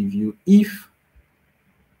 if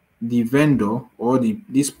the vendor or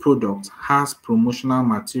this product has promotional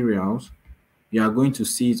materials, you are going to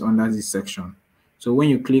see it under this section. So when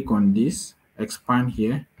you click on this, expand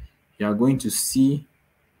here, you are going to see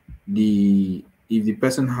if the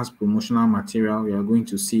person has promotional material, you are going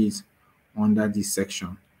to see it under this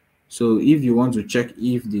section. So if you want to check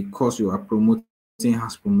if the course you are promoting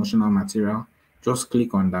has promotional material, just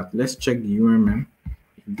click on that. Let's check the URL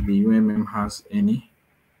if the UMM has any.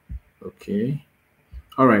 Okay.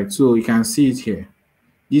 All right. So you can see it here.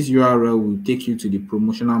 This URL will take you to the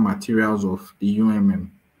promotional materials of the UMM.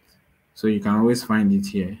 So you can always find it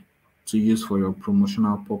here to use for your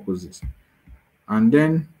promotional purposes. And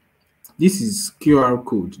then this is QR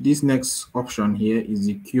code. This next option here is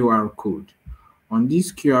the QR code. On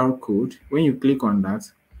this QR code, when you click on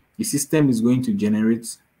that, the system is going to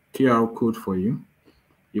generate QR code for you.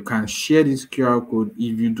 You can share this QR code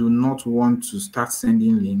if you do not want to start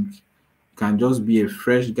sending link. You can just be a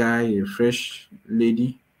fresh guy, a fresh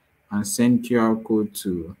lady, and send QR code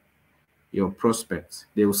to your prospects.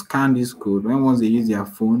 They will scan this code. When once they use their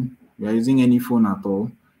phone, if you are using any phone at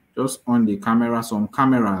all, just on the camera. Some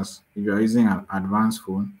cameras, if you are using an advanced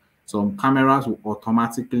phone, some cameras will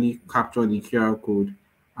automatically capture the QR code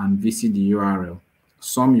and visit the URL.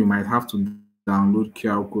 Some you might have to download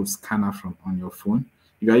QR code scanner from on your phone.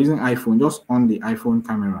 If you are using iPhone, just on the iPhone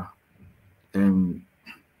camera,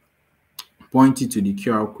 point it to the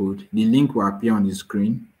QR code. The link will appear on the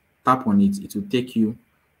screen. Tap on it. It will take you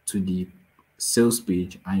to the sales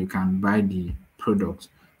page and you can buy the product.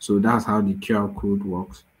 So that's how the QR code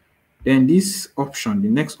works. Then this option, the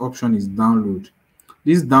next option is download.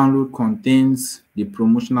 This download contains the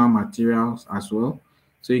promotional materials as well.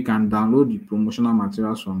 So you can download the promotional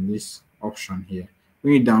materials from this option here.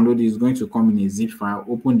 When you download it, it's going to come in a zip file.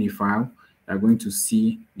 Open the file. You're going to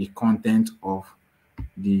see the content of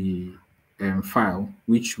the file,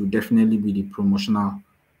 which will definitely be the promotional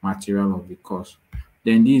material of the course.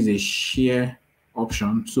 Then this is a share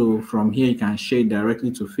option. So from here, you can share it directly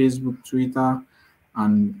to Facebook, Twitter,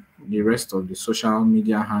 and the rest of the social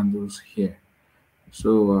media handles here.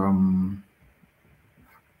 So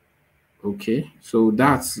okay, so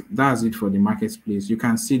that's it for the marketplace. You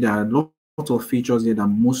can see there are a lot of features here that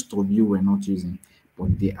most of you were not using,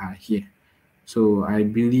 but they are here. So I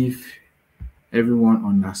believe everyone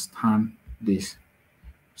understand this.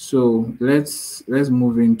 So let's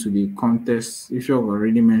move into the contest. If you've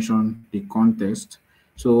already mentioned the contest,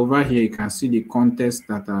 so over here you can see the contests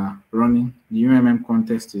that are running. The UMM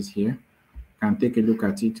contest is here. You can take a look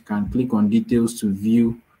at it. You can click on details to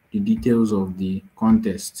view the details of the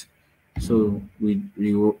contest. So with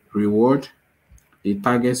reward, the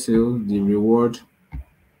target sale, the reward,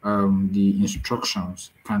 the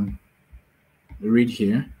instructions, you can read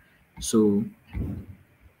here. So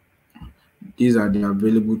these are the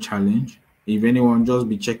available challenge. If anyone, just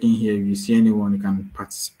be checking here. If you see anyone, you can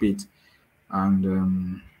participate,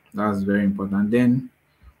 and that's very important. Then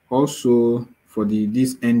also for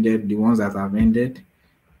this ended, the ones that have ended,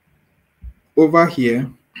 over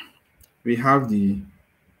here we have the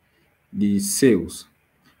sales.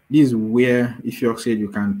 This is where, if you said, you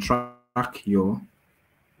can track your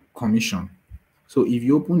commission. So if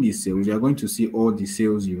you open the sales, you are going to see all the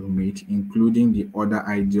sales you've made, including the order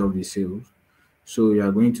ID of the sales. So you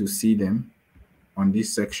are going to see them on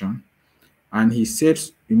this section. And he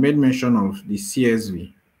says, you made mention of the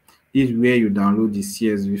CSV. This is where you download the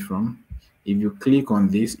CSV from. If you click on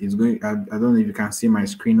this, it's going, I don't know if you can see my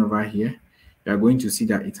screen over here. You are going to see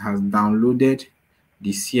that it has downloaded the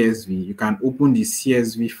CSV. You can open the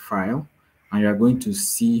CSV file and you are going to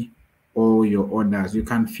see all your orders. You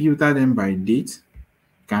can filter them by date.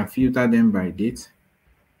 You can filter them by date.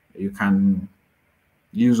 You can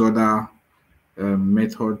use other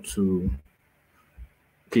method to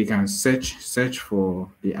you can search for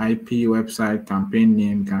the IP, website, campaign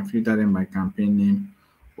name. You can filter them by campaign name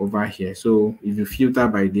over here. So if you filter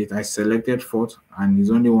by date, I selected 4th and there's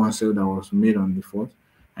only one sale that was made on the 4th,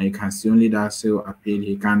 and you can see only that sale appeared.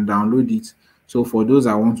 You can download it. So for those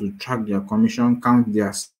that want to track their commission, count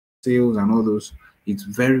their sales and all those, it's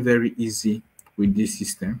very, very easy with this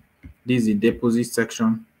system. This is the deposit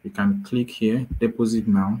section. You can click here, deposit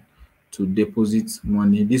now, to deposit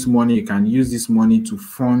money. This money, you can use this money to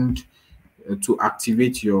fund, to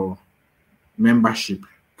activate your membership.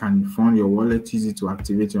 You can fund your wallet, easy to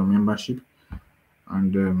activate your membership,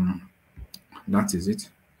 and that is it.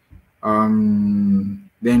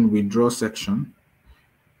 Then withdraw section.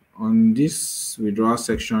 On this withdrawal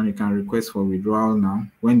section, you can request for withdrawal now.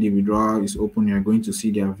 When the withdrawal is open, you are going to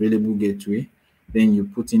see the available gateway. Then you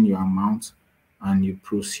put in your amount and you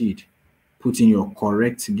proceed. Put in your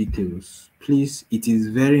correct details. Please, it is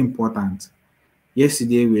very important.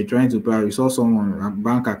 Yesterday, we were trying to pay. We saw someone, a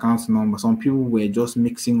bank account number. Some people were just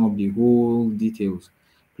mixing up the whole details.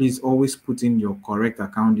 Please always put in your correct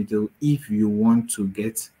account detail if you want to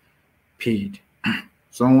get paid.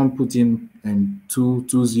 Someone put in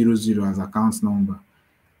 2200 as account number.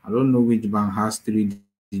 I don't know which bank has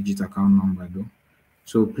 3-digit account number though.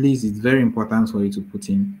 So please, it's very important for you to put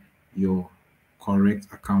in your correct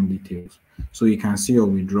account details. So you can see your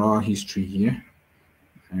withdrawal history here,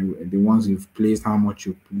 and the ones you've placed, how much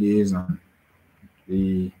you placed, and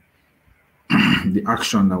the the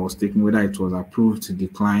action that was taken, whether it was approved to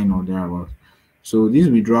decline or thereabout. So this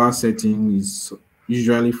withdrawal setting is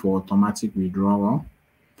usually for automatic withdrawal.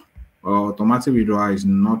 Automatic withdrawal is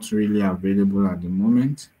not really available at the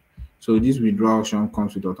moment. So this withdrawal option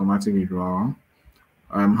comes with automatic withdrawal.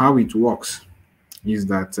 How it works is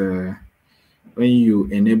that when you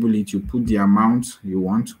enable it, you put the amount you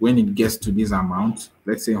want. When it gets to this amount,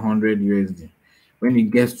 let's say 100 USD, when it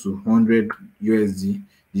gets to 100 USD,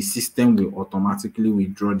 the system will automatically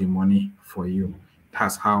withdraw the money for you.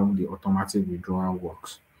 That's how the automatic withdrawal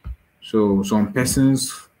works. So some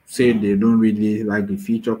persons say they don't really like the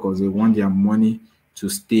feature because they want their money to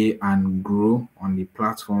stay and grow on the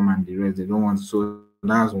platform, and the rest they don't want. So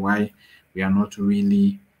that's why we are not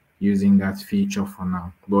really using that feature for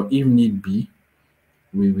now. But if need be,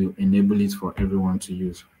 we will enable it for everyone to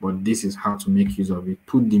use. But this is how to make use of it.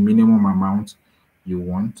 Put the minimum amount you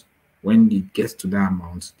want. When it gets to that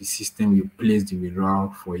amount, the system will place the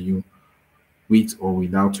withdrawal for you with or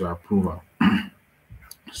without your approval.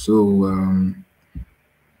 So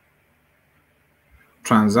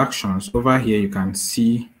transactions, over here you can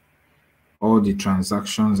see all the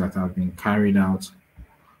transactions that have been carried out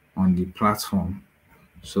on the platform.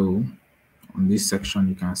 So on this section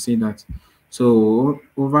you can see that. So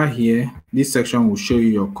over here, this section will show you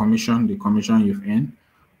your commission, the commission you've earned.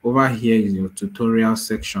 Over here is your tutorial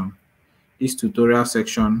section. This tutorial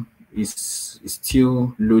section is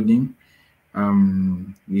still loading.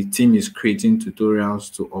 The team is creating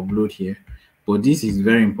tutorials to upload here, but this is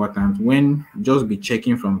very important. When just be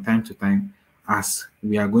checking from time to time, as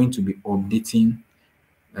we are going to be updating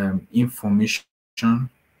information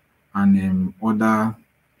and other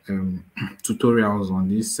tutorials on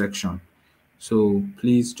this section. So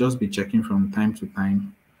please just be checking from time to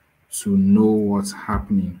time to know what's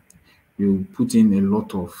happening. We'll put in a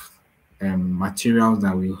lot of materials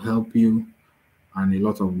that will help you and a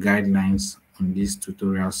lot of guidelines on this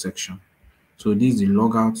tutorial section. So this is the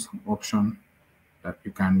logout option that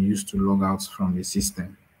you can use to log out from the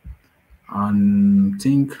system. And I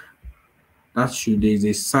think that there's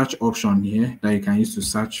a search option here that you can use to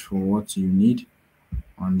search for what you need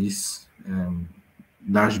on this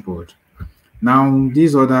dashboard. Now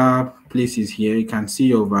these other places here, you can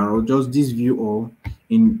see overall, just this view all.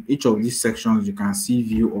 In each of these sections you can see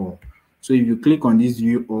view all. So if you click on this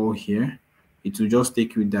view all here, it will just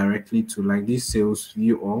take you directly to, like this sales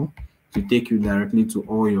view all, to take you directly to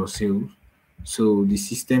all your sales. So the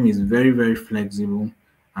system is very, very flexible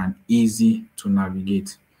and easy to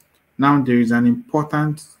navigate. Now there is an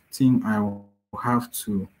important thing I will have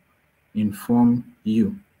to inform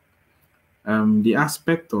you. The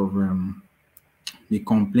aspect of the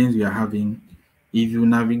complaints we are having, if you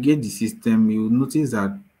navigate the system, you will notice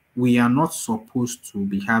that we are not supposed to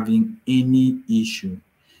be having any issue.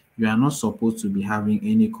 You are not supposed to be having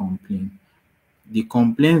any complaint. The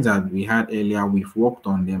complaints that we had earlier, we've worked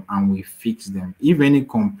on them and we fixed them. If any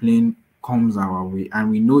complaint comes our way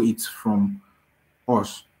and we know it's from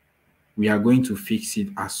us, we are going to fix it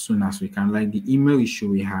as soon as we can. Like the email issue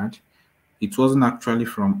we had, it wasn't actually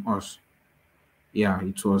from us. Yeah,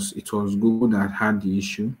 it was Google that had the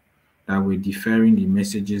issue, that were deferring the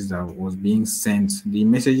messages that was being sent. The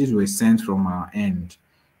messages were sent from our end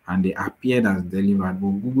and they appeared as delivered, but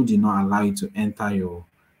Google did not allow you to enter your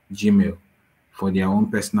Gmail for their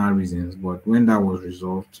own personal reasons. But when that was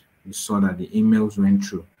resolved, you saw that the emails went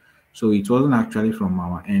through. So it wasn't actually from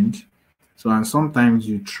our end. So, and sometimes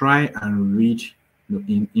you try and read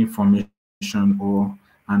the information or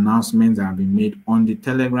announcements that have been made on the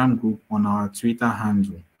Telegram group, on our Twitter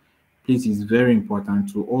handle. Please, it's very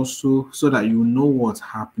important to also, so that you know what's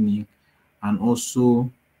happening and also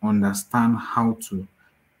understand how to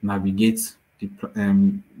navigate the,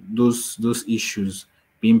 those issues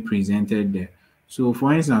being presented there. So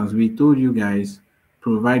for instance, we told you guys,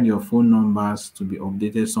 provide your phone numbers to be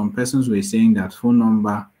updated. Some persons were saying that phone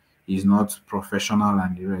number is not professional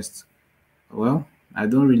and the rest. Well, I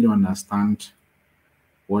don't really understand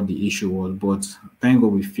what the issue was, but thank God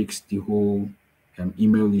we fixed the whole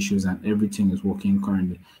email issues and everything is working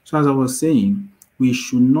currently. So as I was saying, we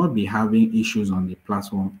should not be having issues on the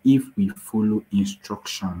platform if we follow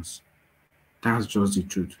instructions. That's just the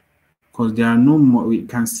truth. Because there are no more, we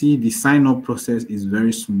can see the sign up process is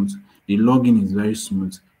very smooth. The login is very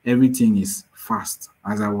smooth. Everything is fast.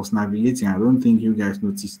 As I was navigating, I don't think you guys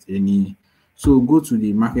noticed any. So go to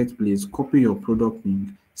the marketplace, copy your product link,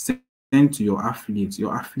 send to your affiliate.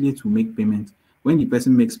 Your affiliate will make payment. When the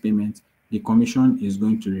person makes payment, the commission is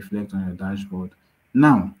going to reflect on your dashboard.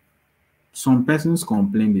 Now, some persons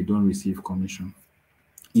complain they don't receive commission.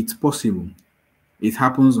 It's possible. It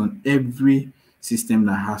happens on every system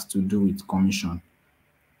that has to do with commission.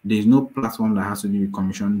 There's no platform that has to do with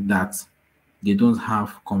commission that they don't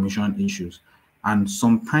have commission issues. And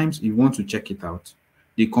sometimes if you want to check it out,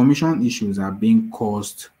 the commission issues are being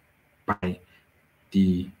caused by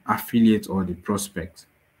the affiliate or the prospect.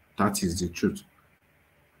 That is the truth.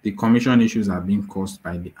 The commission issues are being caused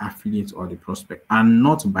by the affiliate or the prospect and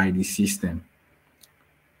not by the system.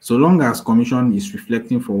 So long as commission is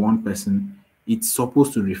reflecting for one person, it's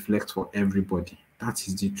supposed to reflect for everybody. That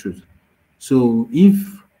is the truth. So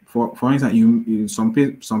if, for instance,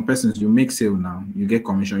 some persons, you make sale now, you get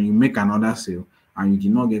commission, you make another sale and you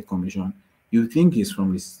did not get commission, you think it's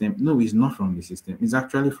from the system. No, it's not from the system. It's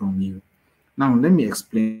actually from you. Now, let me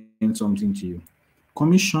explain something to you.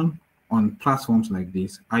 Commission on platforms like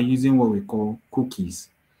this are using what we call cookies,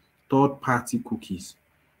 third-party cookies.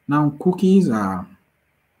 Now, cookies are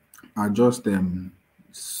just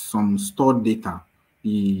some stored data.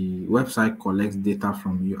 The website collects data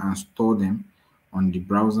from you and store them on the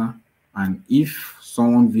browser. And if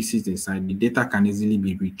someone visits the site, the data can easily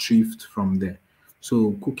be retrieved from there.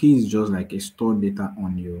 So cookie is just like a stored data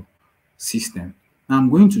on your system. Now I'm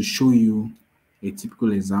going to show you a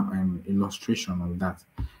typical example, illustration of that.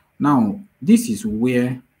 Now, this is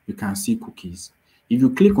where you can see cookies. If you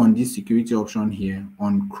click on this security option here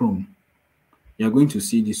on Chrome, you're going to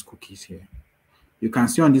see these cookies here. You can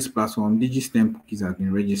see on this platform, Digitstem cookies have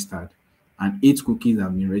been registered and 8 cookies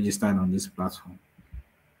have been registered on this platform.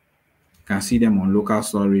 You can see them on local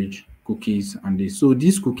storage, cookies, and this. So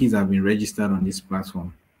these cookies have been registered on this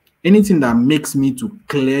platform. Anything that makes me to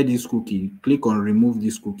clear this cookie, click on remove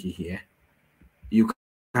this cookie here. You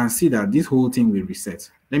can see that this whole thing will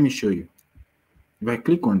reset. Let me show you. If I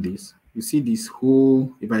click on this, you see this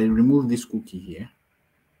whole, if I remove this cookie here,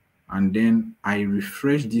 and then I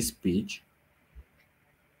refresh this page,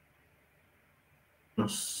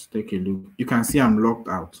 just take a look. You can see I'm locked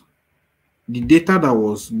out. The data that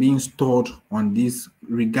was being stored on this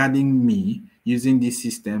regarding me using this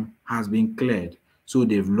system has been cleared. So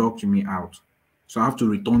they've locked me out. So I have to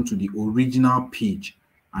return to the original page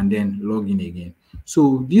and then log in again.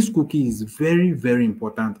 So this cookie is very, very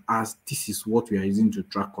important as this is what we are using to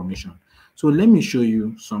track commission. So let me show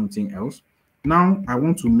you something else. Now I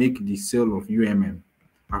want to make the sale of UMM.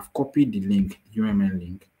 I've copied the link, UMM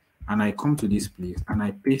link, and I come to this place and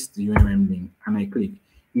I paste the UMM link and I click.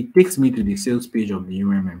 It takes me to the sales page of the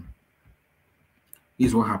UMM. This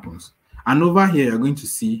is what happens. And over here, you're going to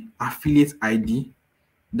see affiliate ID.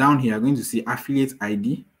 Down here, you're going to see affiliate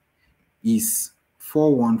ID is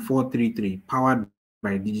 41433, powered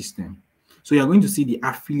by Digitstem. So you're going to see the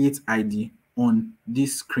affiliate ID on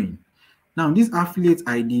this screen. Now, this affiliate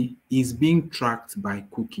ID is being tracked by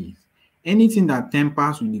cookies. Anything that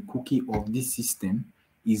tampers with the cookie of this system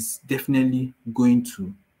is definitely going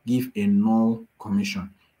to give a null commission.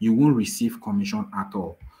 You won't receive commission at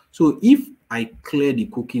all. So if I clear the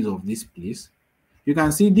cookies of this place, you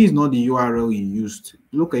can see this is not the URL you used.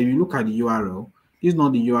 Look, if you look at the URL, this is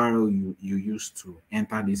not the URL you used to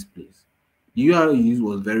enter this place. The URL you used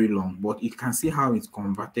was very long, but you can see how it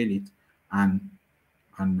converted it and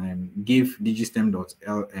gave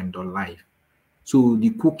digitstem.lm.live. So the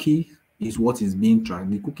cookie is what is being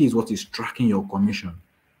tracked. The cookie is what is tracking your commission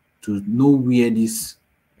to know where this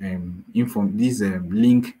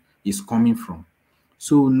link is coming from.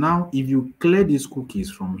 So now if you clear these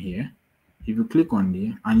cookies from here, if you click on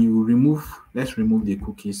there and you remove, let's remove the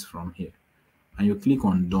cookies from here, and you click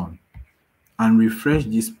on done and refresh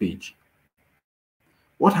this page,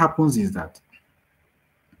 what happens is that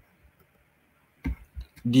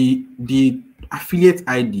the affiliate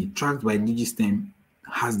ID tracked by Digitstem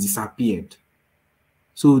has disappeared.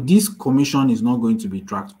 So this commission is not going to be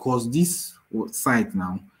tracked because this site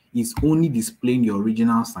now is only displaying the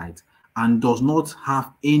original site and does not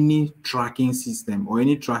have any tracking system or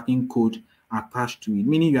any tracking code attached to it,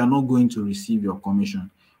 meaning you are not going to receive your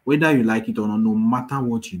commission. Whether you like it or not, no matter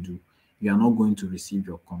what you do, you are not going to receive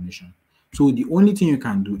your commission. So the only thing you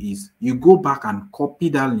can do is you go back and copy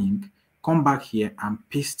that link, come back here and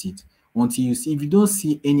paste it until you see. If you don't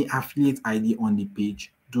see any affiliate ID on the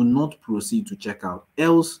page, do not proceed to checkout,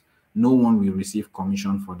 else no one will receive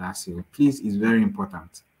commission for that sale. Please, it's very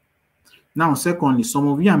important. Now, secondly, some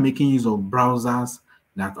of you are making use of browsers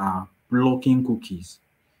that are blocking cookies.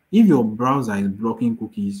 If your browser is blocking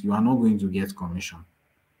cookies, you are not going to get commission.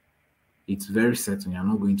 It's very certain you're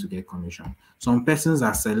not going to get commission. Some persons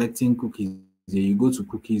are selecting cookies here. You go to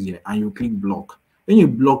cookies here and you click block. When you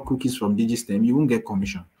block cookies from Digitstem, you won't get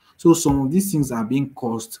commission. So some of these things are being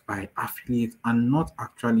caused by affiliates and not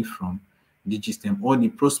actually from Digitstem or the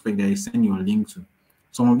prospect that you send your link to.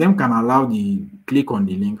 Some of them can allow the click on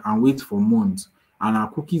the link and wait for months, and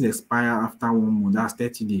our cookies expire after 1 month. That's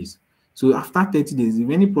 30 days. So after 30 days, if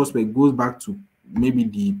any prospect goes back to maybe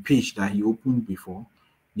the page that he opened before,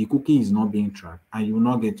 the cookie is not being tracked and you will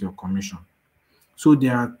not get your commission. So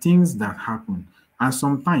there are things that happen, and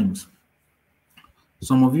sometimes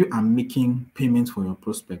some of you are making payments for your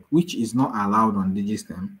prospect, which is not allowed on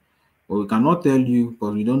Digitstem. But we cannot tell you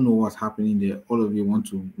because we don't know what's happening there. All of you want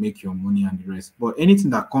to make your money and the rest. But anything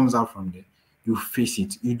that comes out from there, you face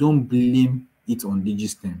it. You don't blame it on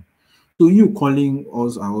Digitstem. So you calling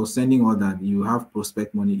us or sending us that you have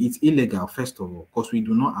prospect money, it's illegal, first of all, because we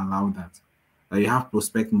do not allow that. That you have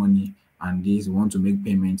prospect money and this want to make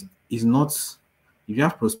payment is not. If you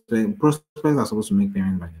have prospects are supposed to make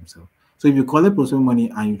payment by themselves. So if you collect prospect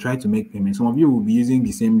money and you try to make payment, some of you will be using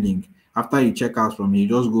the same link. After you check out from here, you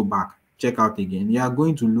just go back, check out again. You are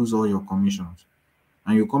going to lose all your commissions.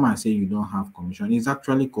 And you come and say you don't have commission. It's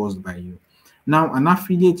actually caused by you. Now, an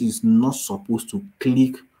affiliate is not supposed to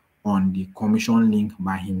click on the commission link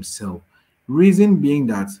by himself. Reason being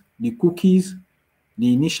that the cookies,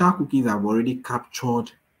 the initial cookies have already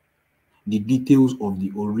captured the details of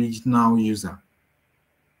the original user.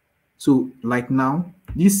 So like now,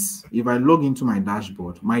 this, if I log into my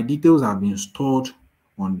dashboard, my details have been stored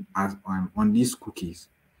on these cookies.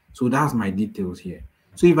 So that's my details here.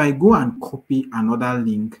 So if I go and copy another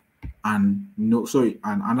link and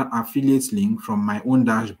another affiliate link from my own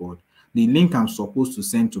dashboard, the link I'm supposed to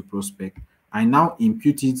send to prospect, I now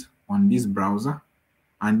impute it on this browser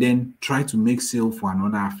and then try to make sale for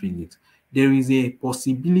another affiliate. There is a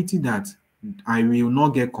possibility that I will not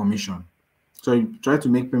get commission. So I try to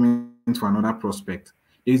make payment for another prospect.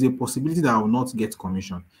 There is a possibility that I will not get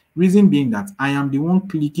commission. Reason being that I am the one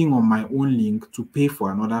clicking on my own link to pay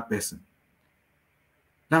for another person.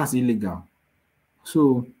 That's illegal.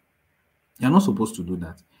 So you're not supposed to do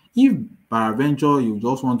that. If peradventure you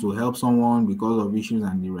just want to help someone because of issues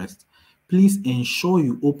and the rest, please ensure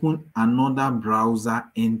you open another browser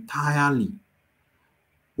entirely.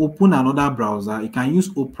 Open another browser. You can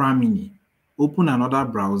use Opera Mini. Open another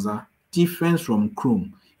browser different from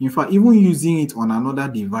Chrome. In fact, even using it on another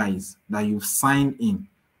device that you've signed in,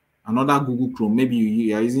 another Google Chrome, maybe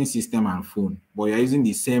you are using system and phone, but you're using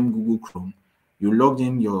the same Google Chrome. You logged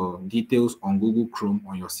in your details on Google Chrome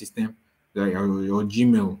on your system, your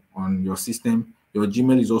Gmail on your system. Your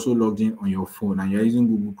Gmail is also logged in on your phone and you're using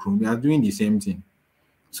Google Chrome. They are doing the same thing.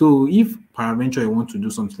 So if peradventure you want to do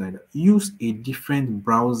something like that, use a different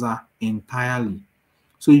browser entirely.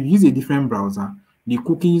 So if you use a different browser, the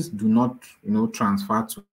cookies do not transfer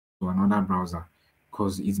to another browser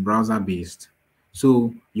because it's browser based.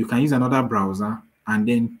 So you can use another browser and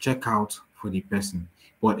then check out for the person,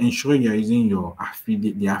 but ensure you're using your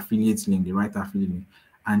affiliate, the affiliate link, the right affiliate link,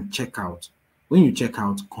 and check out. When you check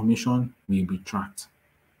out, commission will be tracked.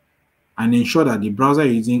 And ensure that the browser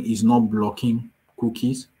you're using is not blocking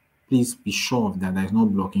cookies. Please be sure of that there is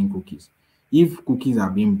not blocking cookies. If cookies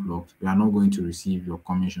are being blocked, you are not going to receive your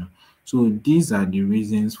commission. So these are the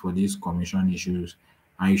reasons for these commission issues,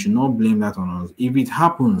 and you should not blame that on us. If it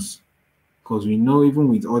happens, because we know even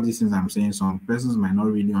with all these things I'm saying, some persons might not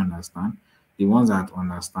really understand. The ones that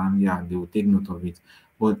understand, yeah, they will take note of it.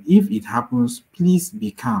 But if it happens, please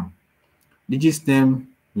be calm. Digitstem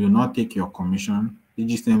will not take your commission.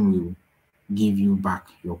 Digitstem will give you back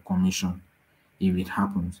your commission if it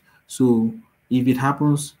happens. So if it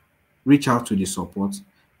happens, reach out to the support.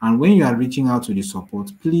 And when you are reaching out to the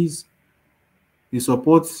support, please, the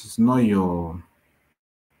support is not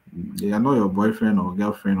they are not your boyfriend or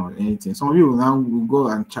girlfriend or anything. Some of you will go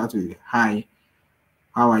and chat with, hi,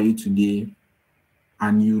 how are you today?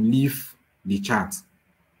 And you leave the chat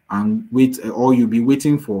and wait, or you'll be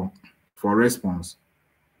waiting for response.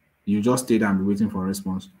 You just stay there and be waiting for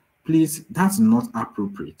response. Please, that's not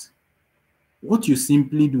appropriate. What you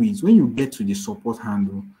simply do is when you get to the support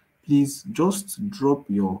handle, please just drop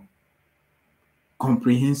your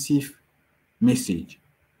comprehensive message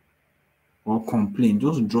or complaint.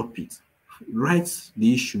 Just drop it. Write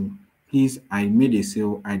the issue. Please, I made a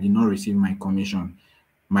sale. I did not receive my commission.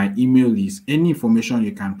 My email is any information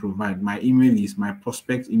you can provide. My email is, my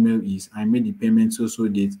prospect email is, I made the payment so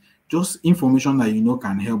date. Just information that you know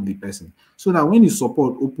can help the person. So that when the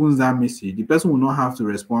support opens that message, the person will not have to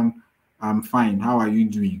respond, I'm fine, how are you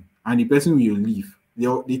doing? And the person will leave.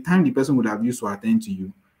 The time the person would have used to attend to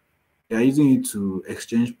you, they are using it to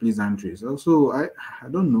exchange pleasantries. Also, I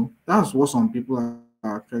don't know. That's what some people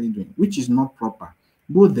are actually doing, which is not proper.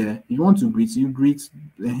 Go there. If you want to greet, you greet.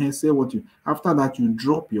 say what you, after that you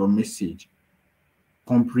drop your message,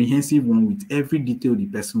 comprehensive one with every detail the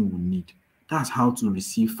person will need. That's how to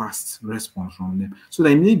receive fast response from them. So that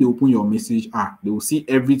immediately they open your message, they will see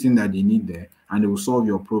everything that they need there and they will solve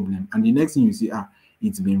your problem. And the next thing you see,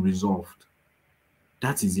 it's been resolved.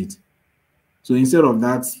 That is it. So instead of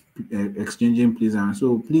that exchanging please and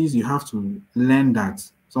so please, you have to learn that.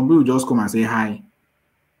 Some people just come and say hi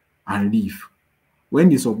and leave. When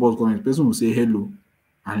the support comes, the person will say hello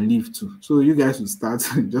and leave too. So you guys will start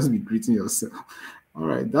just be greeting yourself. All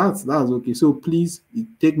right, that's okay. So please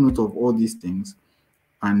take note of all these things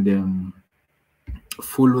and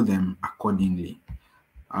follow them accordingly.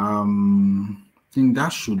 I think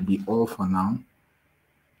that should be all for now.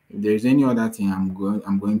 If there is any other thing, I'm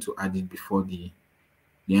going to add it before the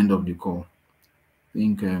end of the call. I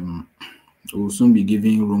think we'll soon be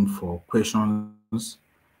giving room for questions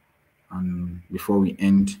and before we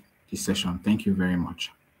end the session. Thank you very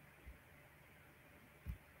much.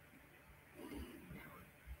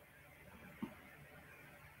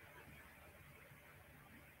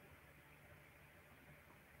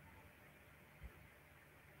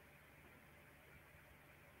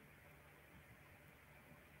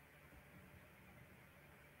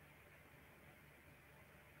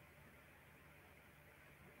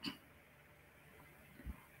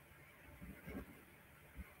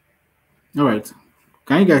 All right.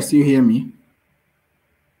 Can you guys still hear me?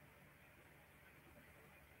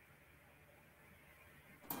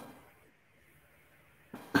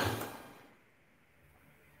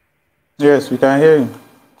 Yes, we can hear you.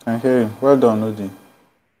 Can hear you. Well done, Odi.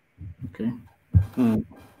 Okay.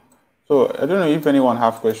 So I don't know if anyone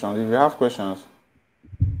have questions. If you have questions,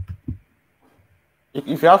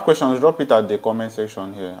 if you have questions, drop it at the comment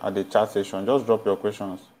section here, at the chat section. Just drop your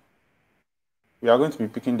questions. We are going to be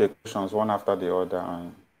picking the questions one after the other,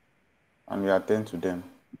 and we attend to them.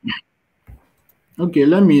 Okay,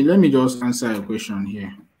 let me just answer a question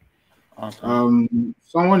here. Okay.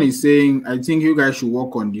 Someone is saying, I think you guys should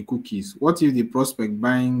work on the cookies. What if the prospect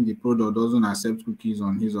buying the product doesn't accept cookies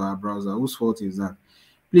on his or her browser? Whose fault is that?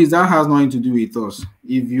 Please, that has nothing to do with us.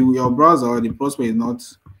 If your browser or the prospect is not,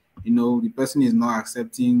 the person is not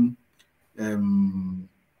accepting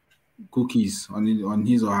cookies on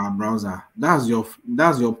his or her browser, that's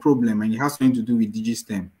your problem, and it has nothing to do with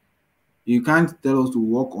Digitstem. You can't tell us to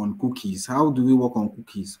work on cookies. How do we work on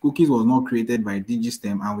cookies? Cookies was not created by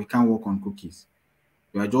Digitstem, and we can't work on cookies.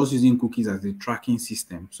 We are just using cookies as a tracking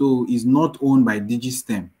system. So it's not owned by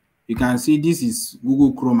Digitstem. You can see this is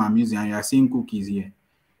Google Chrome I'm using, and you are seeing cookies here.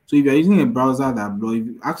 So if you're using a browser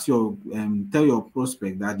that ask tell your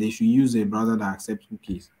prospect that they should use a browser that accepts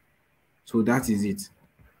cookies. So that is it.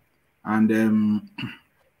 And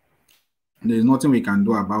there's nothing we can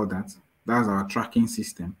do about that. That's our tracking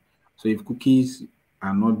system. So if cookies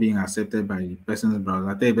are not being accepted by the person's browser,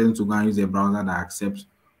 tell the person to go and use a browser that accepts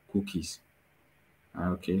cookies.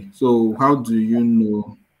 Okay. So how do you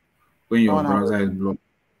know when your browser is blocked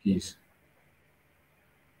cookies?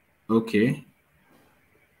 Okay.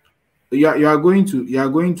 You are going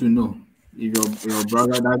to know if your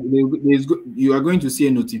browser you are going to see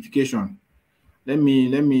a notification. Let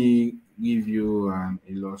me give you an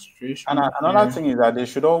illustration. And another thing is that they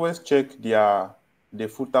should always check the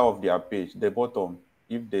footer of their page, the bottom,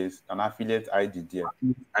 if there's an affiliate ID there.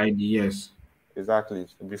 ID, yes. Exactly.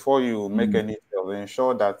 So before you make any sales,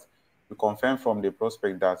 ensure that you confirm from the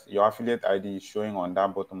prospect that your affiliate ID is showing on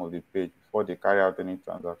that bottom of the page before they carry out any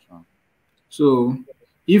transaction. So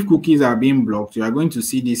if cookies are being blocked, you are going to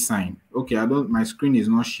see this sign. Okay, my screen is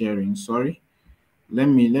not sharing. Sorry. Let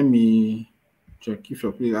me check if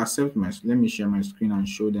you please accept let me share my screen and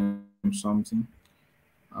show them something.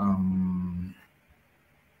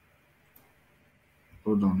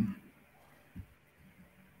 Hold on.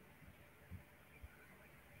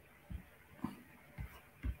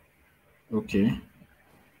 Okay.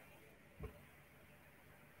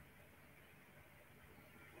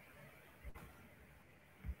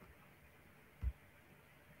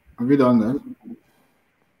 Have you done that?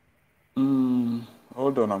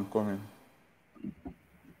 Hold on, I'm coming.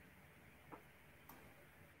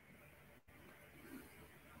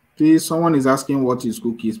 Please, someone is asking what is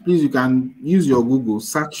cookies. Please, you can use your Google,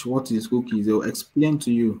 search what is cookies. They'll explain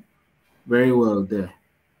to you very well there.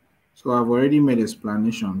 So I've already made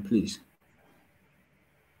explanation, please.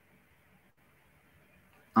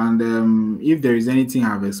 And if there is anything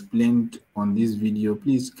I've explained on this video,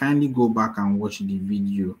 please kindly go back and watch the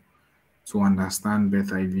video to understand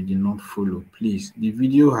better if you did not follow. Please, the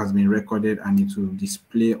video has been recorded and it will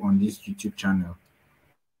display on this YouTube channel.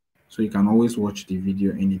 So you can always watch the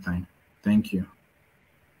video anytime. Thank you.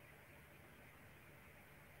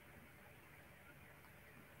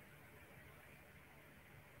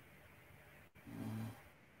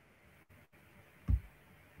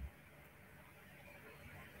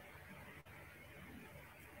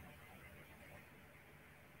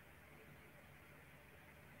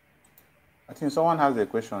 I think someone has a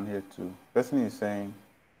question here too. Person is saying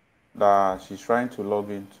that she's trying to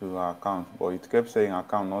log into her account, but it kept saying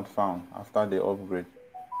account not found after the upgrade.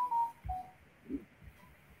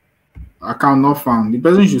 Account not found. The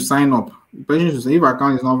person should sign up. The person should say if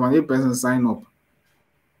account is not found, the person sign up.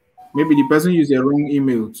 Maybe the person used the wrong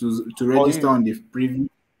email to Or register on the previous.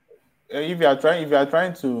 if you are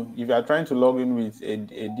trying to log in with a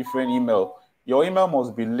different email, your email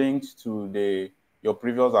must be linked to your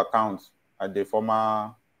previous account at the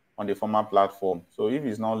former on the former platform. So if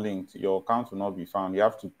it's not linked, your account will not be found. You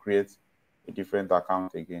have to create a different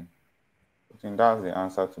account again. I think that's the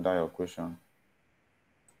answer to that your question.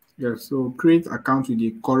 Yeah, so create account with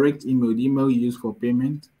the correct email, the email you use for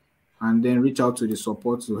payment, and then reach out to the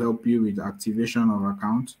support to help you with activation of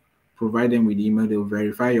account. Provide them with the email, they'll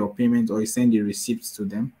verify your payment or you send the receipts to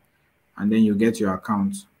them, and then you get your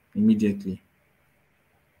account immediately.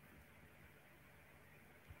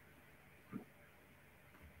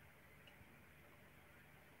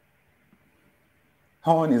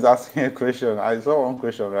 Someone is asking a question. I saw one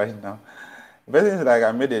question right now. The person is like,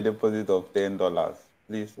 I made a deposit of $10.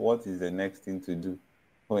 Please, what is the next thing to do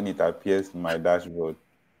when it appears in my dashboard?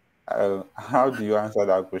 How do you answer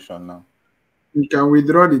that question now? You can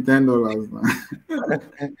withdraw the $10 now.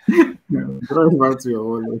 Withdraw it back to your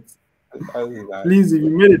wallet. Please, if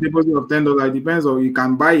you made a deposit of $10, it depends on you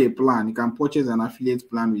can buy a plan. You can purchase an affiliate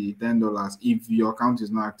plan with the $10 if your account is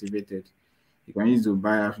not activated. You can use to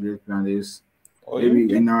buy affiliate plan. There's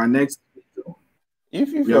maybe in our next video,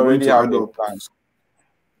 if we you are going already to have add a up. plan,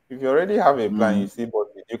 if you already have a plan, you see, but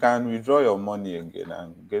you can withdraw your money again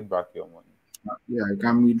and get back your money. Yeah, you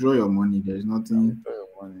can withdraw your money. There's nothing.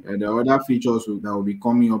 There are other features that will be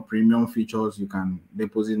coming up, premium features. You can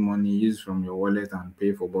deposit money, use from your wallet, and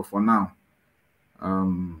pay for. But for now,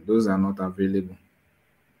 those are not available.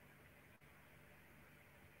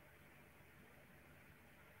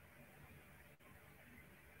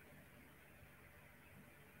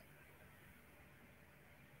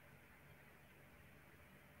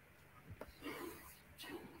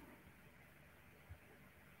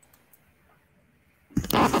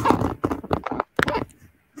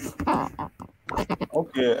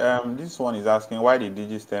 Okay, this one is asking why did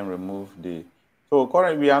Digitstem remove the. So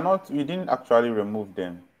currently we didn't actually remove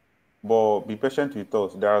them, but be patient with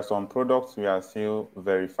us. There are some products we are still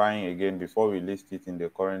verifying again before we list it in the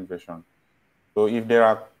current version. So if there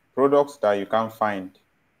are products that you can't find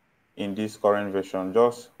in this current version,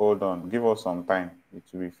 just hold on, give us some time. It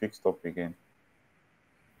will be fixed up again.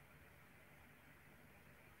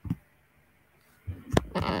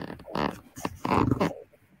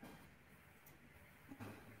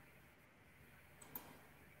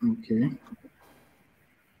 Okay.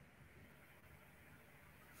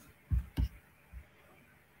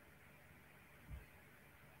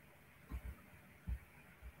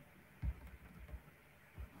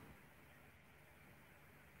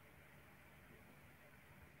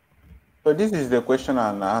 So this is the question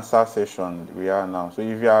and answer session we are now. So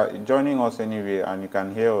if you are joining us anyway and you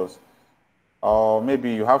can hear us, or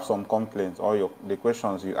maybe you have some complaints or the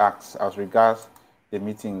questions you asked as regards the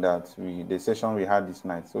meeting the session we had this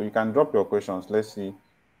night. So you can drop your questions. Let's see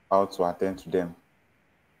how to attend to them.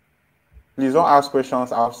 Please don't ask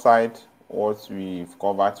questions outside what we've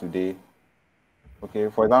covered today. Okay,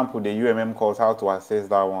 for example, the UMM calls, how to access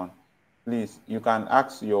that one. Please, you can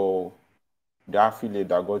ask the affiliate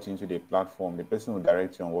that got into the platform. The person will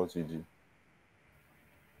direct you on what to do.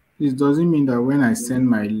 This doesn't mean that when I send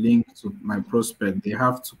my link to my prospect, they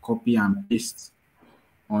have to copy and paste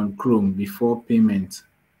on Chrome before payment.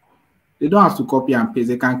 They don't have to copy and paste.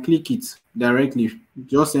 They can click it directly.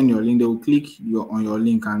 Just send your link. They will click on your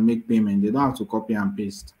link and make payment. They don't have to copy and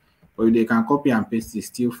paste. But if they can copy and paste, it's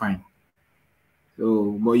still fine.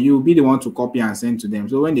 So, but you'll be the one to copy and send to them.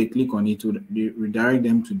 So when they click on it, they redirect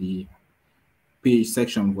them to the page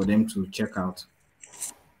section for them to check out.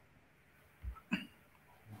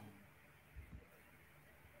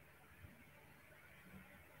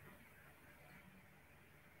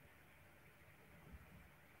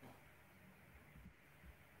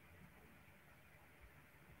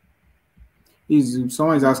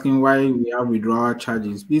 Someone is asking why we have withdrawal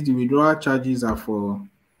charges. These the withdrawal charges are for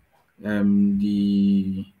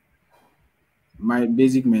my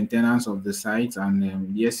basic maintenance of the site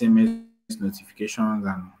and the SMS notifications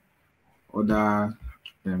and other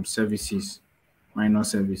services, minor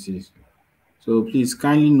services. So please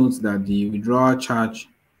kindly note that the withdrawal charge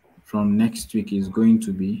from next week is going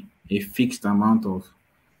to be a fixed amount of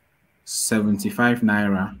 75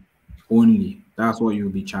 naira only. That's what you'll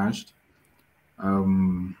be charged.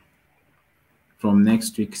 From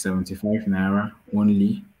next week, 75 naira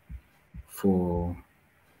only for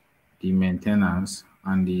the maintenance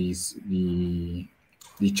and the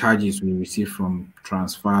charges we receive from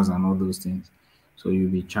transfers and all those things. So you'll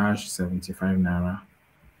be charged 75 naira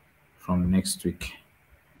from next week.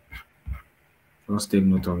 Just take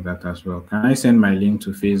note of that as well. Can I send my link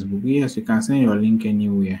to Facebook? Yes, you can send your link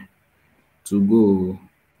anywhere to go.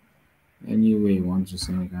 Anywhere you want to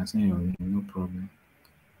send, you can send your link, no problem.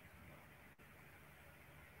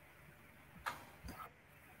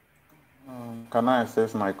 Can I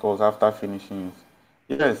access my calls after finishing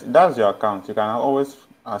it? Yes, that's your account. You can always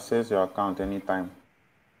access your account anytime.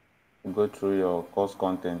 You go through your course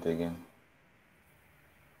content again.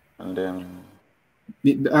 And then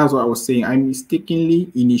That's what I was saying. I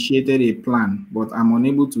mistakenly initiated a plan, but I'm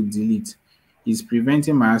unable to delete. It's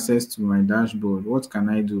preventing my access to my dashboard. What can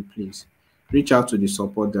I do, please? Reach out to the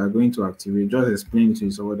support. They are going to activate. Just explain to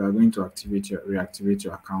the support. They are going to reactivate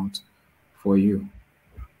your account for you.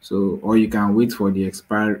 So, or you can wait for the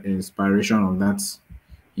expiration of that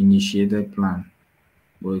initiated plan.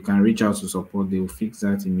 But you can reach out to support. They will fix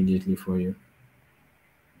that immediately for you.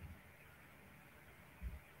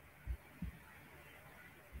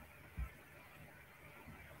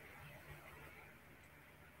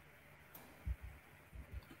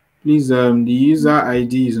 Please, the user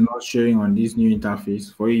ID is not showing on this new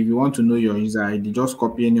interface. For you, if you want to know your user ID, just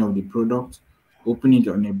copy any of the products, open it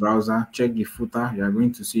on a browser, check the footer. You are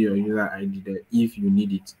going to see your user ID there if you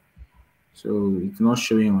need it. So it's not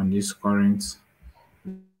showing on this current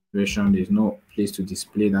version. There's no place to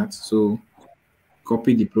display that. So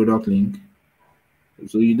copy the product link.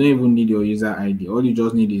 So you don't even need your user ID. All you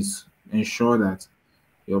just need is ensure that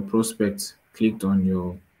your prospect clicked on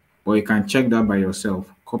your, or you can check that by yourself.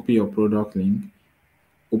 Copy your product link,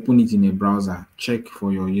 open it in a browser, check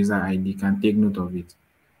for your user ID, can take note of it.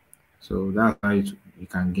 So that's how you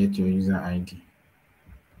can get your user ID.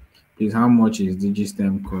 Please, how much is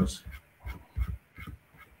Digitstem course?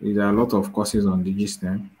 There are a lot of courses on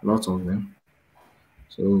Digitstem, lots of them.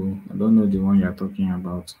 So I don't know the one you're talking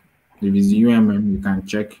about. If it's UMM, you can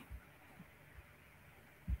check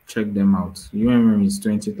them out. UMM is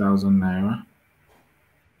 20,000 naira.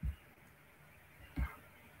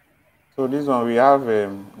 so this one we have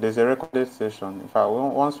there's a recorded session. In fact,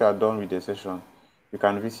 once we are done with the session, you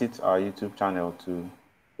can visit our YouTube channel too.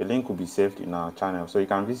 The link will be saved in our channel, so you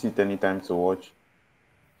can visit anytime to watch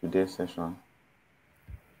today's session.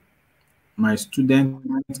 My student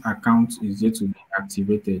account is yet to be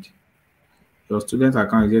activated. Your student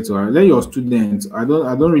account is yet to let your students. I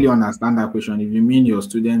don't really understand that question. If you mean your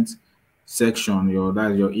student section,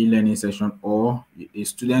 that's your e-learning section, or a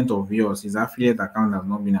student of yours, his affiliate account has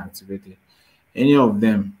not been activated. Any of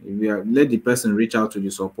them, if you let the person reach out to the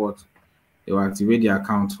support, they will activate the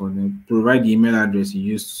account for them. Provide the email address you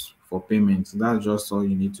use for payment. That's just all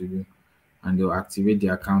you need to do, and they'll activate the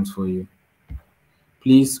account for you.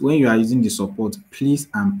 Please, when you are using the support, please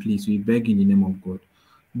and please, we beg in the name of God,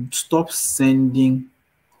 stop sending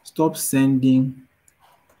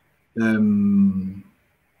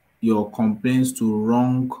your complaints to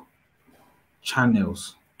wrong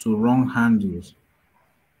channels, to wrong handles.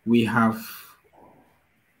 We have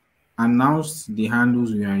announced the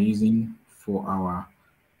handles we are using for our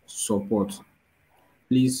support.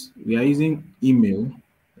 Please, we are using email.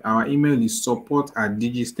 Our email is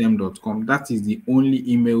support@digitstem.com. That is the only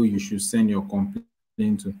email you should send your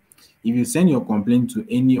complaint to. If you send your complaint to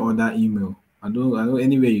any other email, I don't know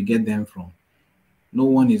anywhere you get them from, no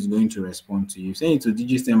one is going to respond to you. Send it to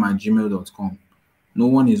digitstem@gmail.com. No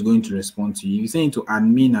one is going to respond to you. If you send it to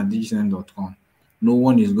admin@digitstem.com, no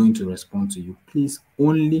one is going to respond to you. Please,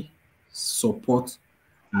 only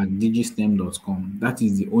support@digitstem.com. That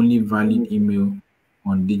is the only valid email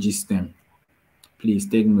on Digitstem. Please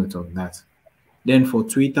take note of that. Then for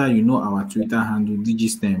Twitter, you know our Twitter handle,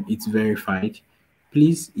 Digitstem, it's verified.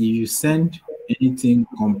 Please, if you send anything,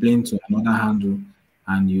 complaint to another handle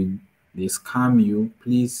and they scam you,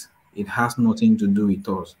 please, it has nothing to do with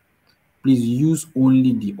us. Please use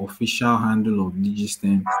only the official handle of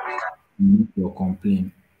Digitstem to make your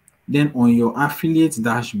complaint. Then on your affiliate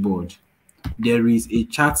dashboard, there is a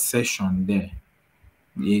chat session there.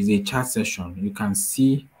 There is a chat session. You can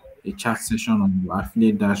see a chat session on your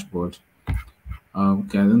affiliate dashboard.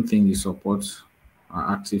 Okay, I don't think the supports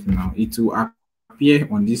are active now. It will appear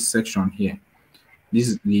on this section here. This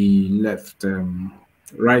is the left,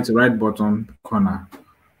 right bottom corner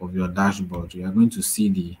of your dashboard. You are going to see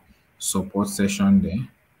the support session there.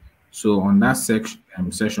 So on that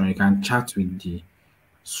session, you can chat with the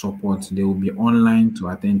support. They will be online to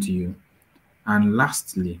attend to you. And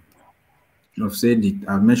lastly,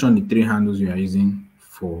 I've mentioned the 3 handles we are using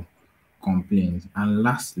for complaints. And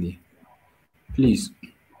lastly, Please,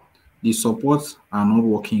 the supports are not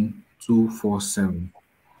working 247.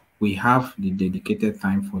 We have the dedicated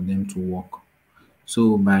time for them to work.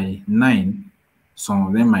 So by 9, some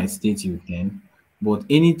of them might stay till 10, but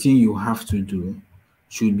anything you have to do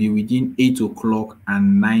should be within 8 o'clock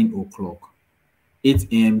and 9 o'clock, 8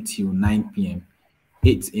 a.m. till 9 p.m.,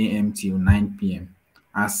 8 a.m. till 9 p.m.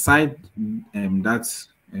 Aside that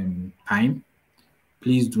time,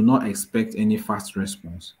 please do not expect any fast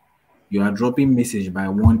response. You are dropping message by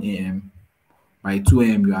 1 a.m., by 2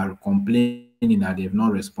 a.m. you are complaining that they've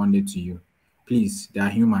not responded to you. Please, they are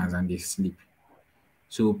humans and they sleep.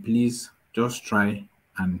 So please just try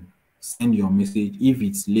and send your message. If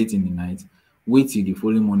it's late in the night, wait till the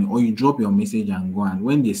following morning, or you drop your message and go. And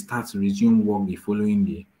when they start to resume work the following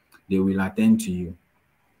day, they will attend to you.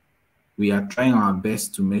 We are trying our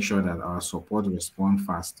best to make sure that our support respond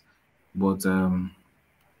fast, but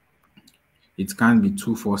it can't be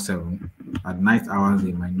 247. At night hours,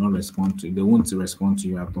 they might not respond to. They won't respond to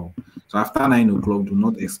you at all. So after 9 o'clock, do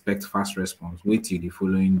not expect fast response. Wait till the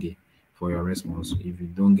following day for your response. If you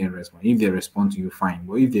don't get response, if they respond to you, fine.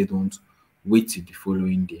 But if they don't, wait till the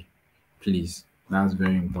following day, please. That's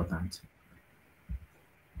very important.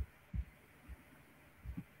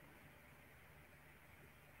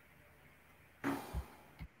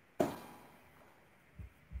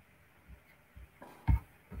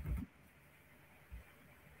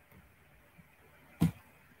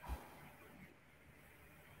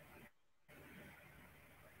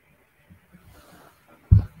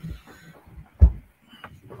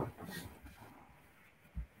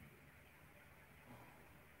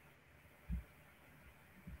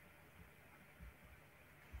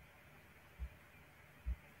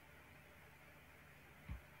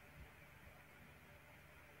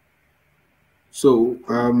 So,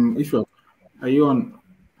 if you're, are you on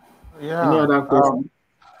any Yeah. other question?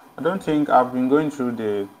 I don't think I've been going through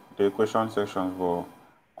the question sections, but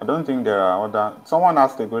I don't think there are other. Someone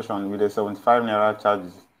asked a question with a 75 naira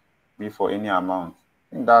charges be for any amount.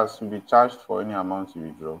 I think that should be charged for any amount you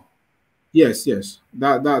withdraw. Yes, yes.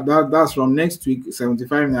 That's from next week.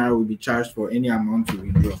 75 naira will be charged for any amount you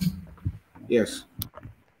withdraw. Yes.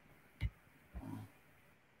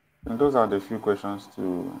 And those are the few questions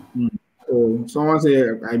to. So someone say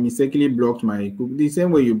I mistakenly blocked my cookie. The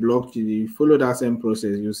same way you blocked it, you follow that same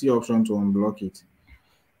process. You see option to unblock it.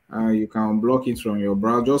 You can unblock it from your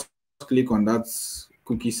browser. Just click on that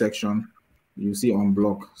cookie section. You see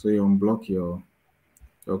unblock. So you unblock your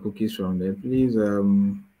cookies from there. Please,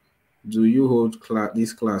 do you hold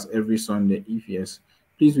this class every Sunday? If yes,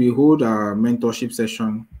 please, we hold our mentorship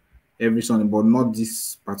session every Sunday, but not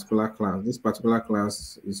this particular class. This particular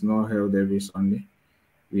class is not held every Sunday.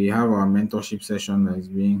 We have our mentorship session that is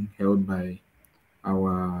being held by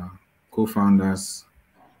our co-founders,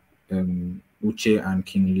 Uche and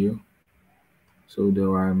King Liu. So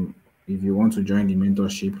if you want to join the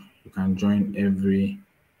mentorship, you can join every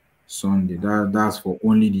Sunday. That's for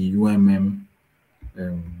only the UMM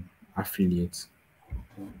affiliates.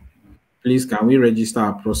 Please, can we register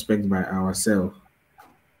our prospect by ourselves?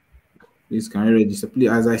 Please, can you register? Please,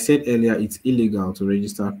 as I said earlier, it's illegal to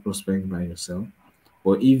register prospect by yourself.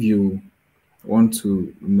 But if you want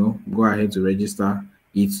to, go ahead to register,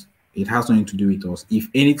 it it has nothing to do with us. If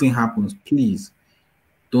anything happens, please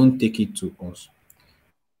don't take it to us.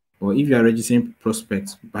 But if you are registering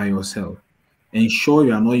prospects by yourself, ensure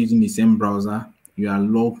you are not using the same browser you are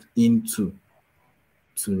logged into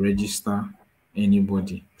to register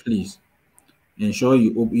anybody. Please ensure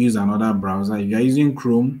you use another browser. If you are using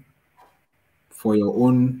Chrome for your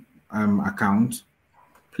own account,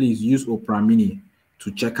 please use Opera Mini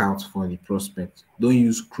to check out for the prospect. Don't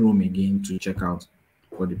use Chrome again to check out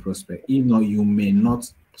for the prospect. If not, you may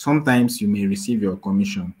not. Sometimes you may receive your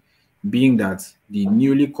commission, being that the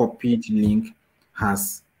newly copied link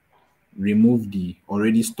has removed the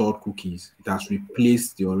already stored cookies. It has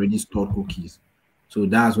replaced the already stored cookies. So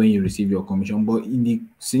that's when you receive your commission. But in the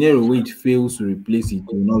scenario where it fails to replace it, you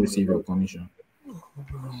will not receive your commission.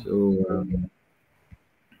 So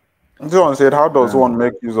Someone said, how does that's one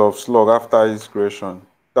make use of slug after its creation?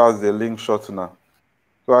 That's the link shortener.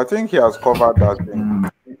 So I think he has covered that thing.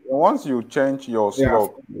 Once you change your yeah.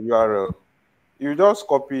 slug URL, you just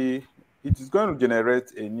copy, it is going to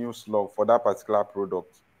generate a new slug for that particular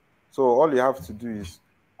product. So all you have to do is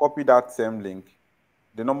copy that same link.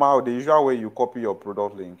 The usual way you copy your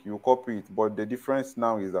product link, you copy it, but the difference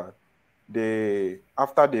now is that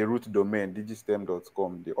after the root domain,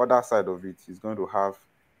 digitstem.com, the other side of it is going to have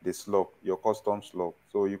the slug, your custom slug.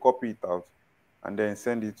 So you copy it out and then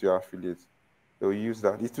send it to your affiliates. They'll use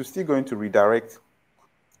that. It's still going to redirect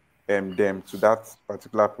them to that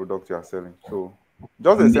particular product you are selling. So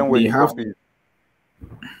just the And same way they you have copy it.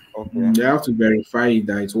 Okay. they have to verify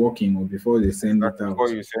that it's working or before they send it Exactly. Before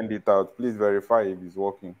out. you send it out, please verify if it's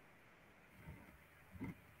working.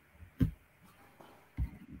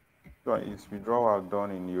 So is withdrawal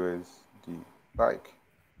done in USD? Like,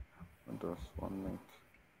 what does one make?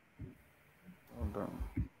 Hold on.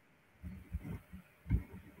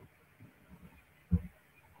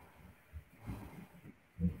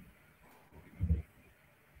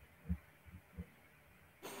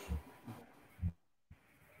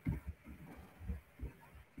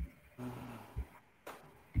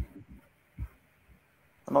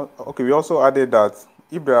 Okay, we also added that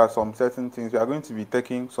if there are some certain things, we are going to be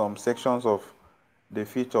taking some sections of the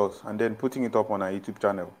features and then putting it up on our YouTube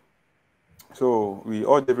channel. So we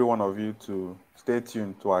urge every one of you to stay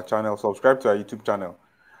tuned to our channel, subscribe to our YouTube channel,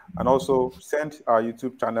 and also send our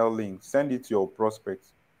YouTube channel link, send it to your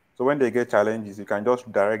prospects. So when they get challenges, you can just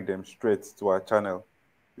direct them straight to our channel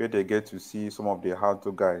where they get to see some of the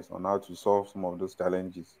how-to guides on how to solve some of those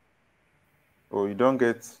challenges. So you don't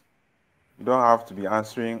have to be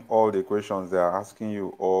answering all the questions they are asking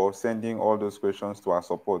you or sending all those questions to our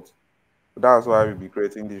support. So that's why we'll be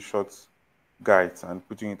creating these short guides and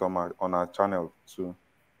putting it on our channel too.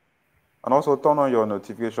 And also turn on your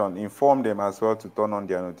notification. Inform them as well to turn on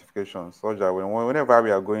their notifications so that whenever we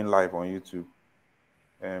are going live on YouTube,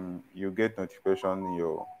 you get notification in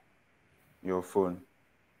your phone.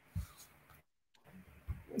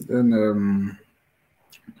 Then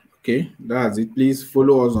okay, that's it. Please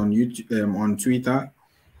follow us on YouTube, on Twitter.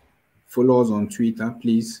 Follow us on Twitter,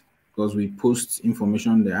 please, because we post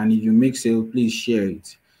information there. And if you make sale, please share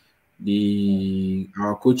it.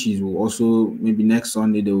 Our coaches will also, maybe next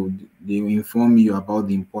Sunday, they will inform you about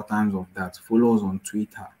the importance of that. Follow us on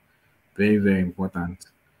Twitter. Very, very important.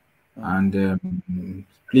 And Some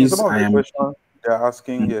please, of I the am. questions they're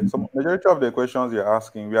asking here, some majority of the questions you're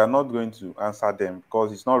asking, we are not going to answer them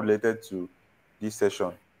because it's not related to this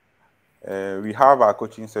session. We have our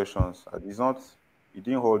coaching sessions. It's not, we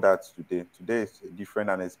didn't hold that today. Today is a different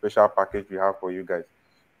and a special package we have for you guys.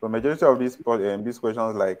 So majority of these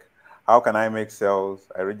questions like how can I make sales?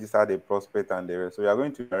 I registered a prospect and the rest. So we are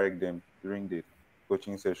going to direct them during the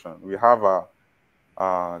coaching session. We have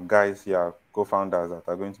our guys here, co-founders that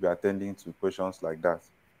are going to be attending to questions like that.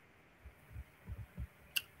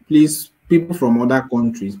 Please, people from other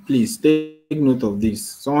countries, please take note of this.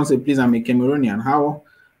 Someone said, please, I'm a Cameroonian. How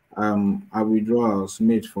are withdrawals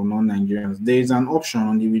made for non-Nigerians? There is an option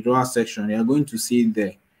on the withdrawal section. You are going to see it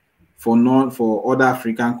there for other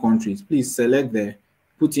African countries. Please select there,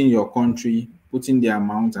 put in your country, put in the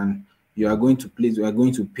amount, and we are going to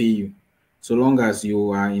pay you. So long as you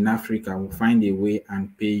are in Africa, we'll find a way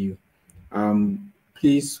and pay you.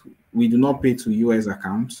 Please, we do not pay to US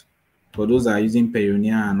accounts. For those that are using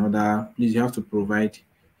Payoneer and other, please, you have to provide.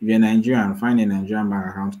 If you're Nigerian, find a Nigerian bank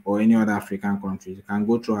account or any other African countries. You can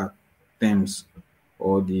go through our terms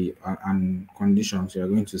or the and conditions. You are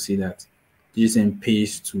going to see that Digitstem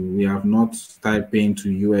pays to. We have not started paying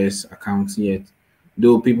to US accounts yet.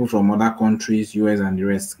 Though people from other countries, US and the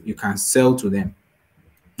rest, you can sell to them.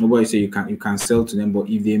 Nobody say you can sell to them, but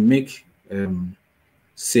if they make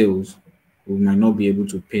sales, we might not be able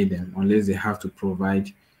to pay them unless they have to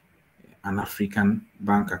provide an African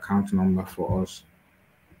bank account number for us.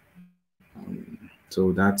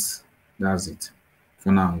 So that's it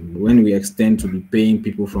for now. When we extend to be paying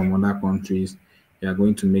people from other countries, we are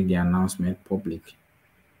going to make the announcement public.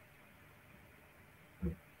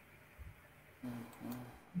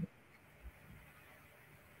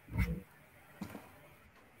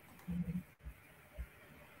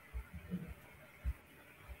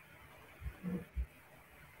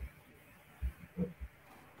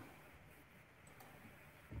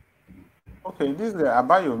 Okay, this is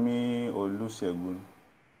Abayomi Olusegun.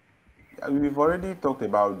 We've already talked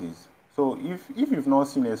about this. So if you've not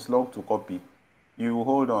seen a slug to copy, you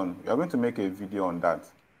hold on. We are going to make a video on that.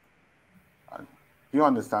 Do you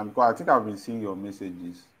understand? Because I think I've been seeing your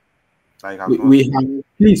messages. Like I've not We seen. have,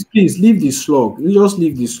 please leave the slug. You just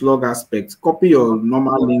leave the slug aspect. Copy your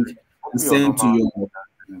normal link and Copy your number.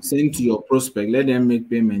 send to your prospect. Let them make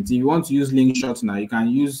payments. If you want to use link shortener, you can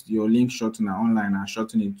use your link shortener online and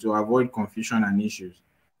shorten it to avoid confusion and issues.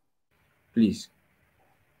 Please.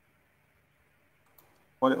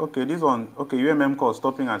 Well, okay, this one. Okay, UMM cost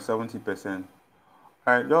stopping at 70%.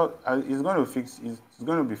 All right, it's going to fix. It's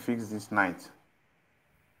going to be fixed this night.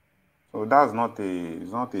 So that's not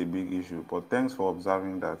it's not a big issue. But thanks for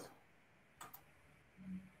observing that.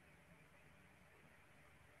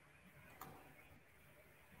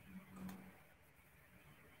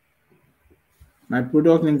 My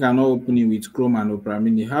product link cannot open it with Chrome and Opera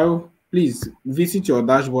Mini. How? Please visit your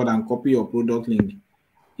dashboard and copy your product link.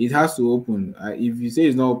 It has to open. If you say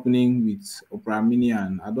it's not opening with Opera Mini,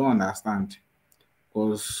 and I don't understand,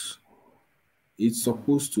 because it's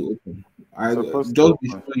supposed to open. I Supposed to just be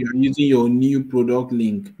open. sure you're using your new product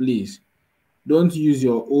link, please. Don't use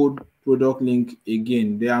your old product link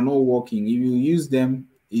again. They are not working. If you use them,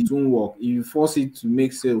 it won't work. If you force it to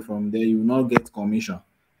make sale from there, you will not get commission.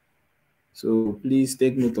 So please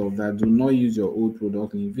take note of that. Do not use your old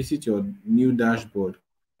product link. Visit your new dashboard,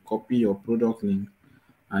 copy your product link,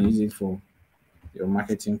 and use it for your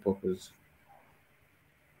marketing purpose.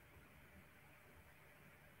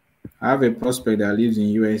 I have a prospect that lives in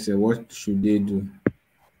USA. What should they do?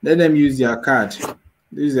 Let them use their card.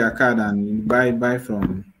 Use their card and buy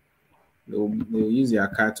from. They'll use their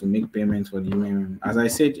card to make payments for the UMM. As I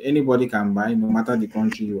said, anybody can buy, no matter the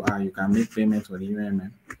country you are. You can make payments for the UMM.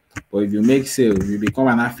 But if you make sales, you become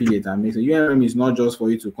an affiliate and make sales. UMM is not just for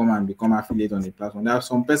you to come and become affiliate on the platform. There are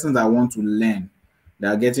some persons that want to learn. They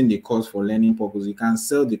are getting the course for learning purpose. You can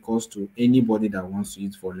sell the course to anybody that wants to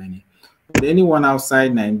use for learning. But anyone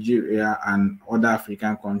outside Nigeria and other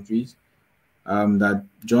African countries that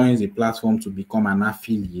joins the platform to become an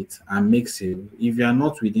affiliate and make sales, if you are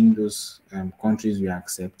not within those countries we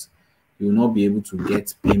accept, you will not be able to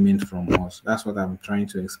get payment from us. That's what I'm trying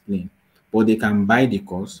to explain. But they can buy the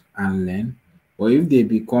course and learn. But if they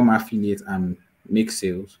become affiliates and make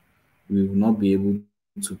sales, we will not be able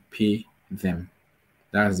to pay them.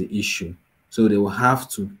 That's the issue. So they will have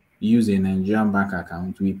to use a Nigerian bank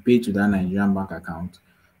account. We pay to that Nigerian bank account.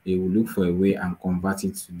 They will look for a way and convert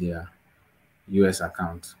it to their US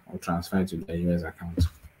account or transfer it to their US account.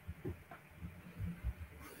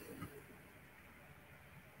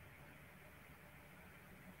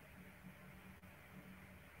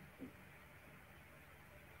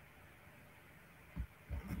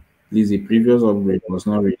 Please, the previous upgrade was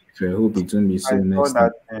not really fair. Hope it won't be so I saw next time.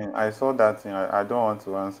 that thing. I saw that thing. I don't want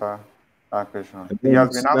to answer that question. I He has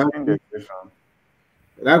don't, been asking the question.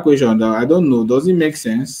 that question, though, I don't know. Does it make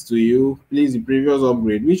sense to you? Please, the previous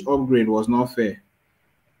upgrade. Which upgrade was not fair?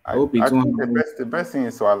 I hope I it think the won't. best thing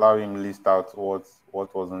is to allow him list out what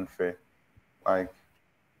wasn't fair. Like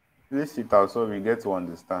list it out so we get to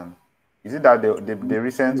understand. Is it that the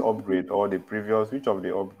recent upgrade or the previous? Which of the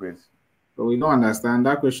upgrades? But we don't understand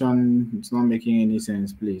that question. It's not making any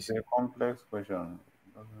sense, please. It's a complex question.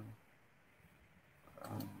 Um,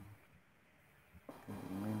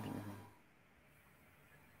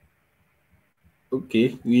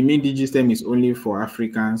 Okay, we mean Digitstem is only for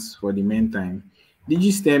Africans for the meantime.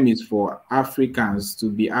 Digitstem is for Africans to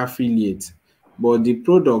be affiliates, but the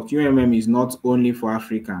product UMM is not only for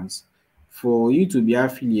Africans. For you to be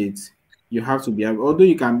affiliate, you have to be, although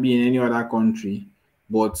you can be in any other country,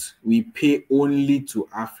 but we pay only to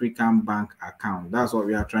African bank account. That's what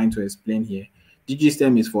we are trying to explain here.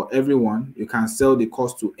 Digitstem is for everyone. You can sell the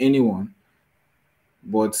course to anyone,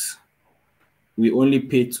 but we only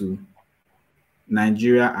pay to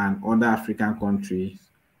Nigeria and other African countries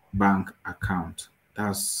bank account.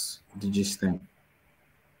 That's Digitstem.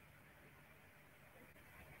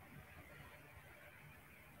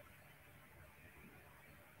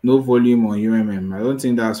 No volume on UMM. I don't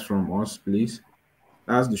think that's from us, please.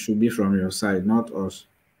 That should be from your side, not us.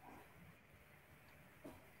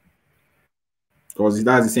 Because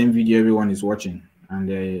that's the same video everyone is watching and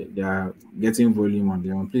they are getting volume on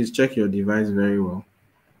their own. Please check your device very well.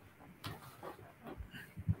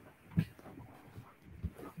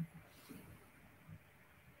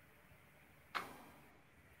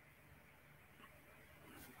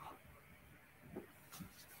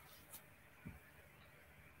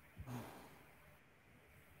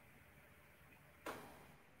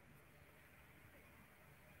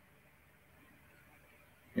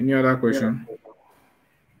 Any other question?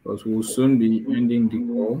 Because we'll soon be ending the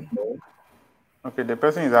call. Okay, the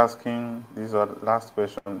person is asking this last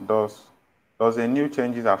question. Does the new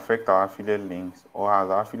changes affect our affiliate links, or has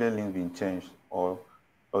our affiliate link been changed, or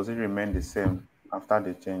does it remain the same after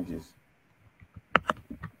the changes?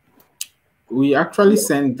 We actually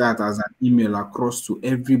send that as an email across to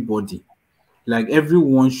everybody. Like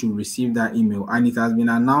everyone should receive that email, and it has been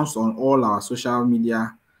announced on all our social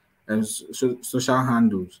media and social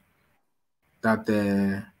handles that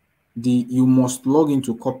the you must log in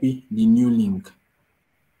to copy the new link.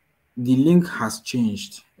 The link has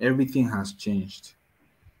changed. Everything has changed.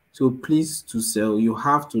 So please, to sell, you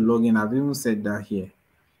have to log in. I've even said that here.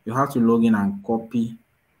 You have to log in and copy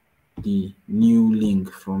the new link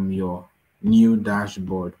from your new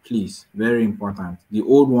dashboard, please. Very important. The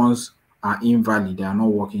old ones are invalid, they are not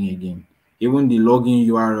working again. Even the login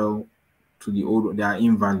URL to the old, they are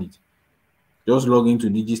invalid. Just log into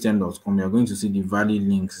digitstem.com. You're going to see the valid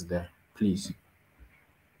links there. Please.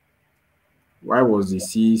 Why was the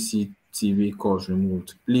CCTV course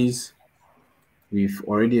removed? Please, we've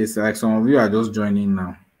already, like some of you are just joining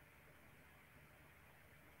now.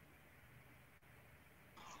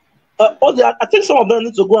 I think some of them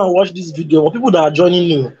need to go and watch this video. Or people that are joining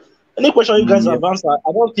new. Any question you guys Yep. have answered,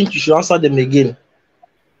 I don't think you should answer them again.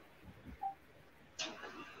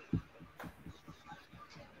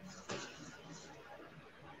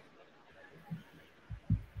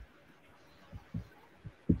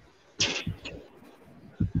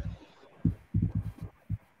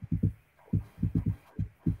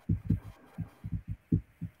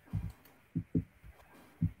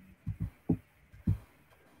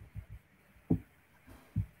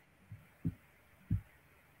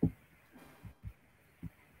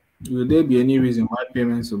 Will there be any reason why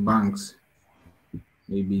payments to banks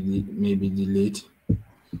may be delayed?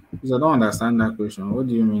 Because I don't understand that question. What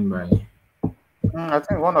do you mean by? I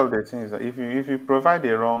think one of the things is that if you provide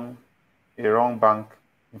a wrong bank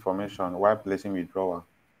information while placing withdrawal,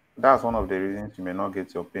 that's one of the reasons you may not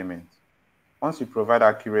get your payment. Once you provide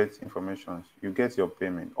accurate information, you get your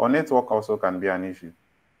payment. Or network also can be an issue.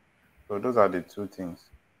 So those are the two things.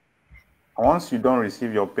 And once you don't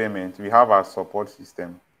receive your payment, we have our support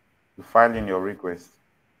system. You file in your request,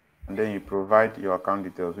 and then you provide your account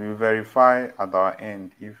details. We verify at our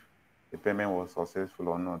end if the payment was successful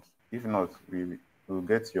or not. If not, we will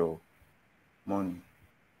get your money.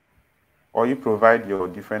 Or you provide your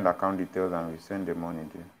different account details and we send the money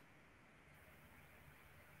there.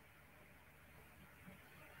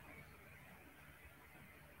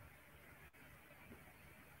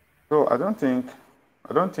 So I don't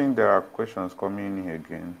think there are questions coming in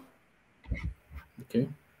again. Okay,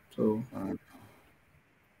 so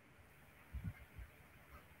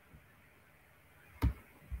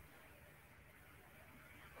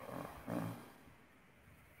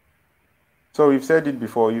so we've said it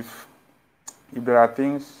before. If there are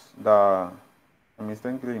things that I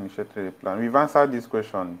mistakenly initiated a plan, we've answered this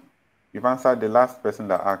question. We've answered the last person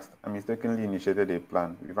that asked, I mistakenly initiated a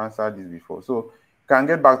plan. We've answered this before. So you can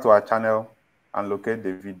get back to our channel and locate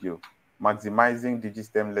the video, Maximizing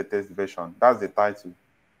Digitstem latest version. That's the title.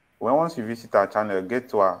 Once you visit our channel, get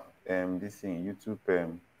to our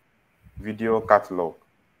YouTube video catalog.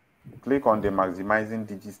 Click on the Maximizing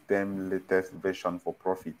Digitstem latest version for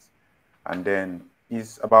profit. And then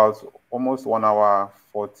it's about almost 1 hour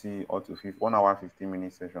 40 or to 1 hour 15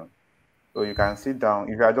 minute session. So you can sit down.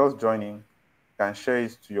 If you are just joining, you can share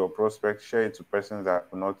it to your prospects, share it to persons that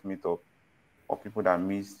will not meet up, or people that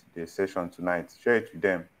missed the session tonight. Share it with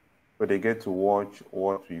them so they get to watch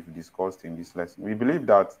what we've discussed in this lesson. We believe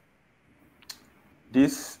that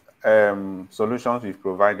these solutions we've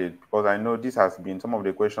provided, because I know this has been some of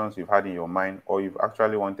the questions you've had in your mind, or you've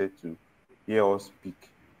actually wanted to hear us speak.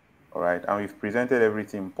 All right, and we've presented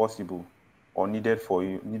everything possible or needed for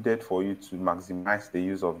you to maximize the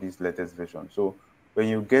use of this latest version. So when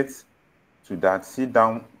you get to that, sit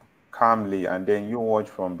down calmly and then you watch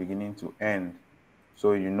from beginning to end,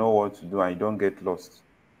 so you know what to do and you don't get lost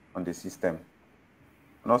on the system.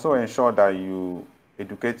 And also ensure that you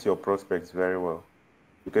educate your prospects very well.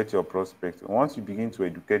 Educate your prospects. Once you begin to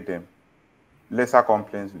educate them, lesser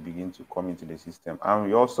complaints will begin to come into the system. And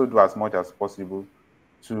we also do as much as possible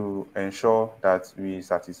to ensure that we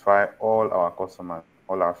satisfy all our customers,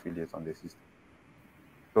 all our affiliates on the system.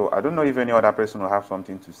 So I don't know if any other person will have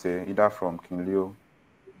something to say, either from King Leo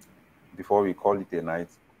before we call it a night,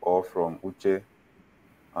 or from Uche.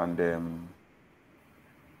 And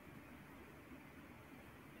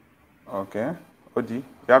okay, Odi, do you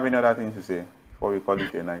have any other thing to say before we call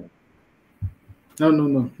it a night? No,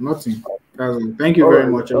 nothing. Thank you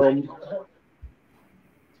very much.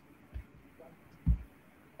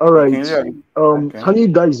 All right. Okay. Can you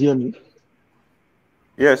guys hear me?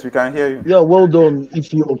 Yes, we can hear you. Yeah, well done,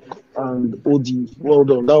 Ethiop and Odi. Well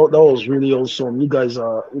done. That was really awesome. You guys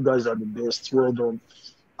are the best. Well done.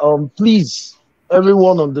 Please,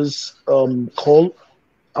 everyone on this call,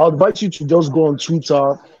 I invite you to just go on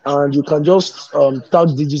Twitter and you can just tag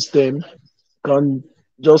Digitstem, can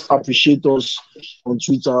just appreciate us on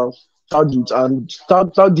Twitter, tag it and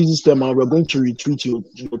tag Digitstem, and we're going to retweet your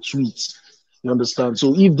tweets. You understand?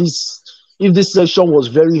 So if this session was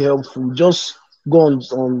very helpful, just go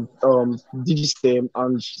on Digitstem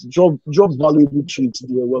and drop valuable tweets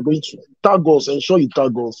there. We're going to tag us, ensure you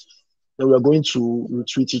tag us, then we're going to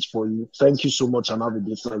retweet it for you. Thank you so much and have a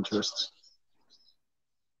good night rest.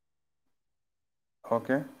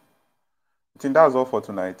 Okay. I think that's all for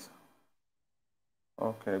tonight.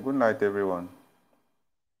 Okay, good night, everyone.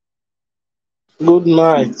 Good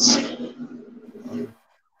night.